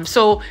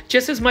 So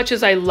just as much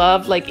as I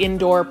love like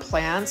indoor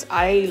plants,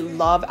 I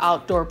love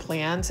outdoor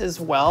plants as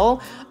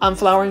well.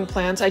 Flowering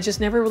plants, I just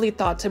never really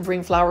thought to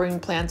bring flowering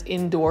plants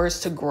indoors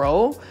to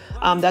grow.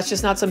 That's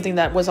just not something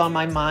that was on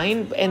my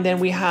mind. And then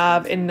we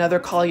have another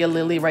Callia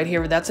lily right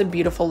here. That's a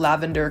beautiful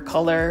lavender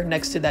color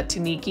next to that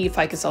taniki,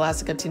 Ficus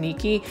elastica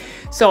taniki.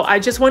 So I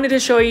just wanted to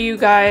show you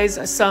guys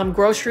some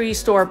grocery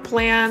store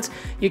plants.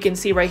 You can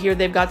see right here,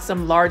 they've got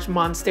some large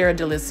Monstera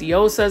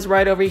deliciosas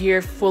right over here,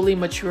 fully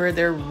mature.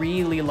 They're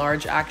really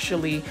large,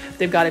 actually.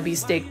 They've got to be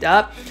staked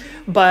up.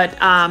 But,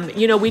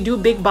 you know, we do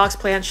big box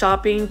plant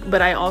shopping,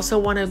 but I also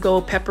want to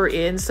go pepper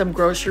in some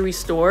grocery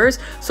stores.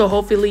 So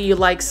hopefully you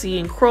like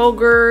seeing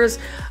Kroger's,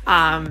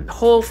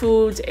 Whole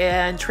Foods,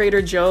 and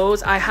Trader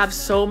Joe's. I have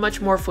so much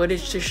more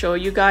footage to show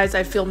you guys.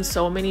 I filmed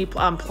so many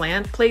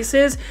plant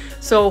places.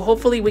 So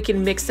hopefully we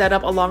can mix that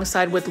up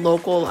alongside with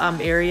local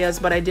areas.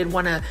 But I did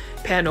want to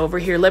pan over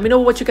here. Let me know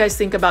what you guys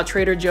think about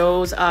Trader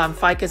Joe's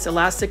Ficus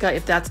elastica,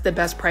 if that's the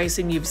best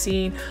pricing you've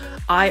seen.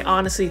 I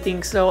honestly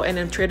think so. And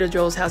then Trader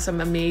Joe's has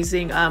some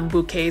amazing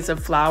bouquets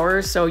of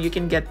flowers, so you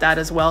can get that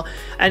as well.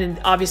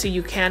 And obviously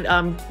you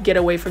can't get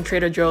away from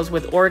Trader Joe's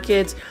with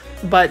orchids.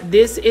 But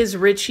this is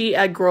Richie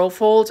at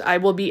Growfold. I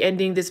will be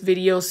ending this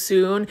video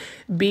soon.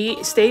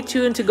 Stay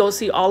tuned to go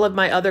see all of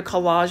my other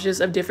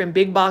collages of different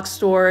big box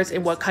stores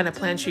and what kind of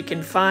plants you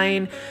can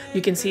find.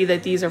 You can see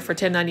that these are for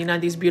 $10.99.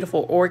 These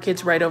beautiful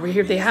orchids right over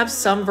here. They have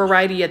some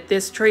variety at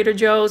this Trader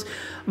Joe's,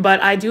 but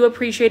I do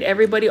appreciate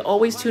everybody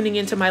always tuning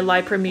into my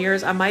live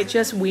premieres. I might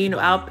just wean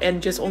out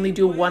and just only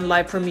do one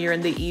live premiere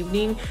in the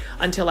evening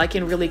until I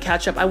can really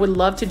catch up. I would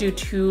love to do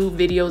 2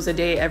 videos a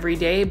day every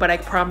day, but I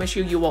promise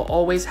you, you will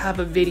always have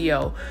a video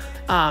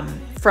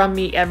from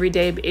me every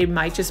day. It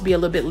might just be a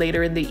little bit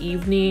later in the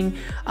evening.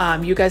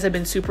 You guys have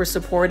been super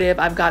supportive.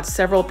 I've got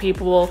several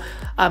people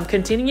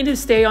continuing to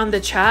stay on the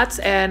chats,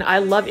 and I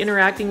love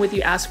interacting with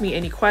you. Ask me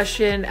any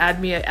question,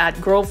 add me at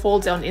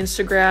Growfolds on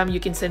Instagram.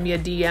 You can send me a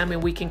DM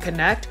and we can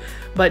connect.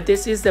 But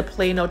this is the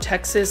Plano,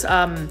 Texas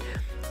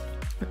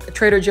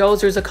Trader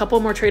Joe's. There's a couple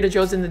more Trader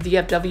Joe's in the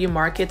DFW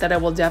market that I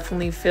will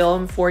definitely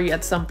film for you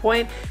at some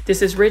point.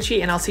 This is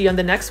Richie, and I'll see you on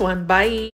the next one. Bye.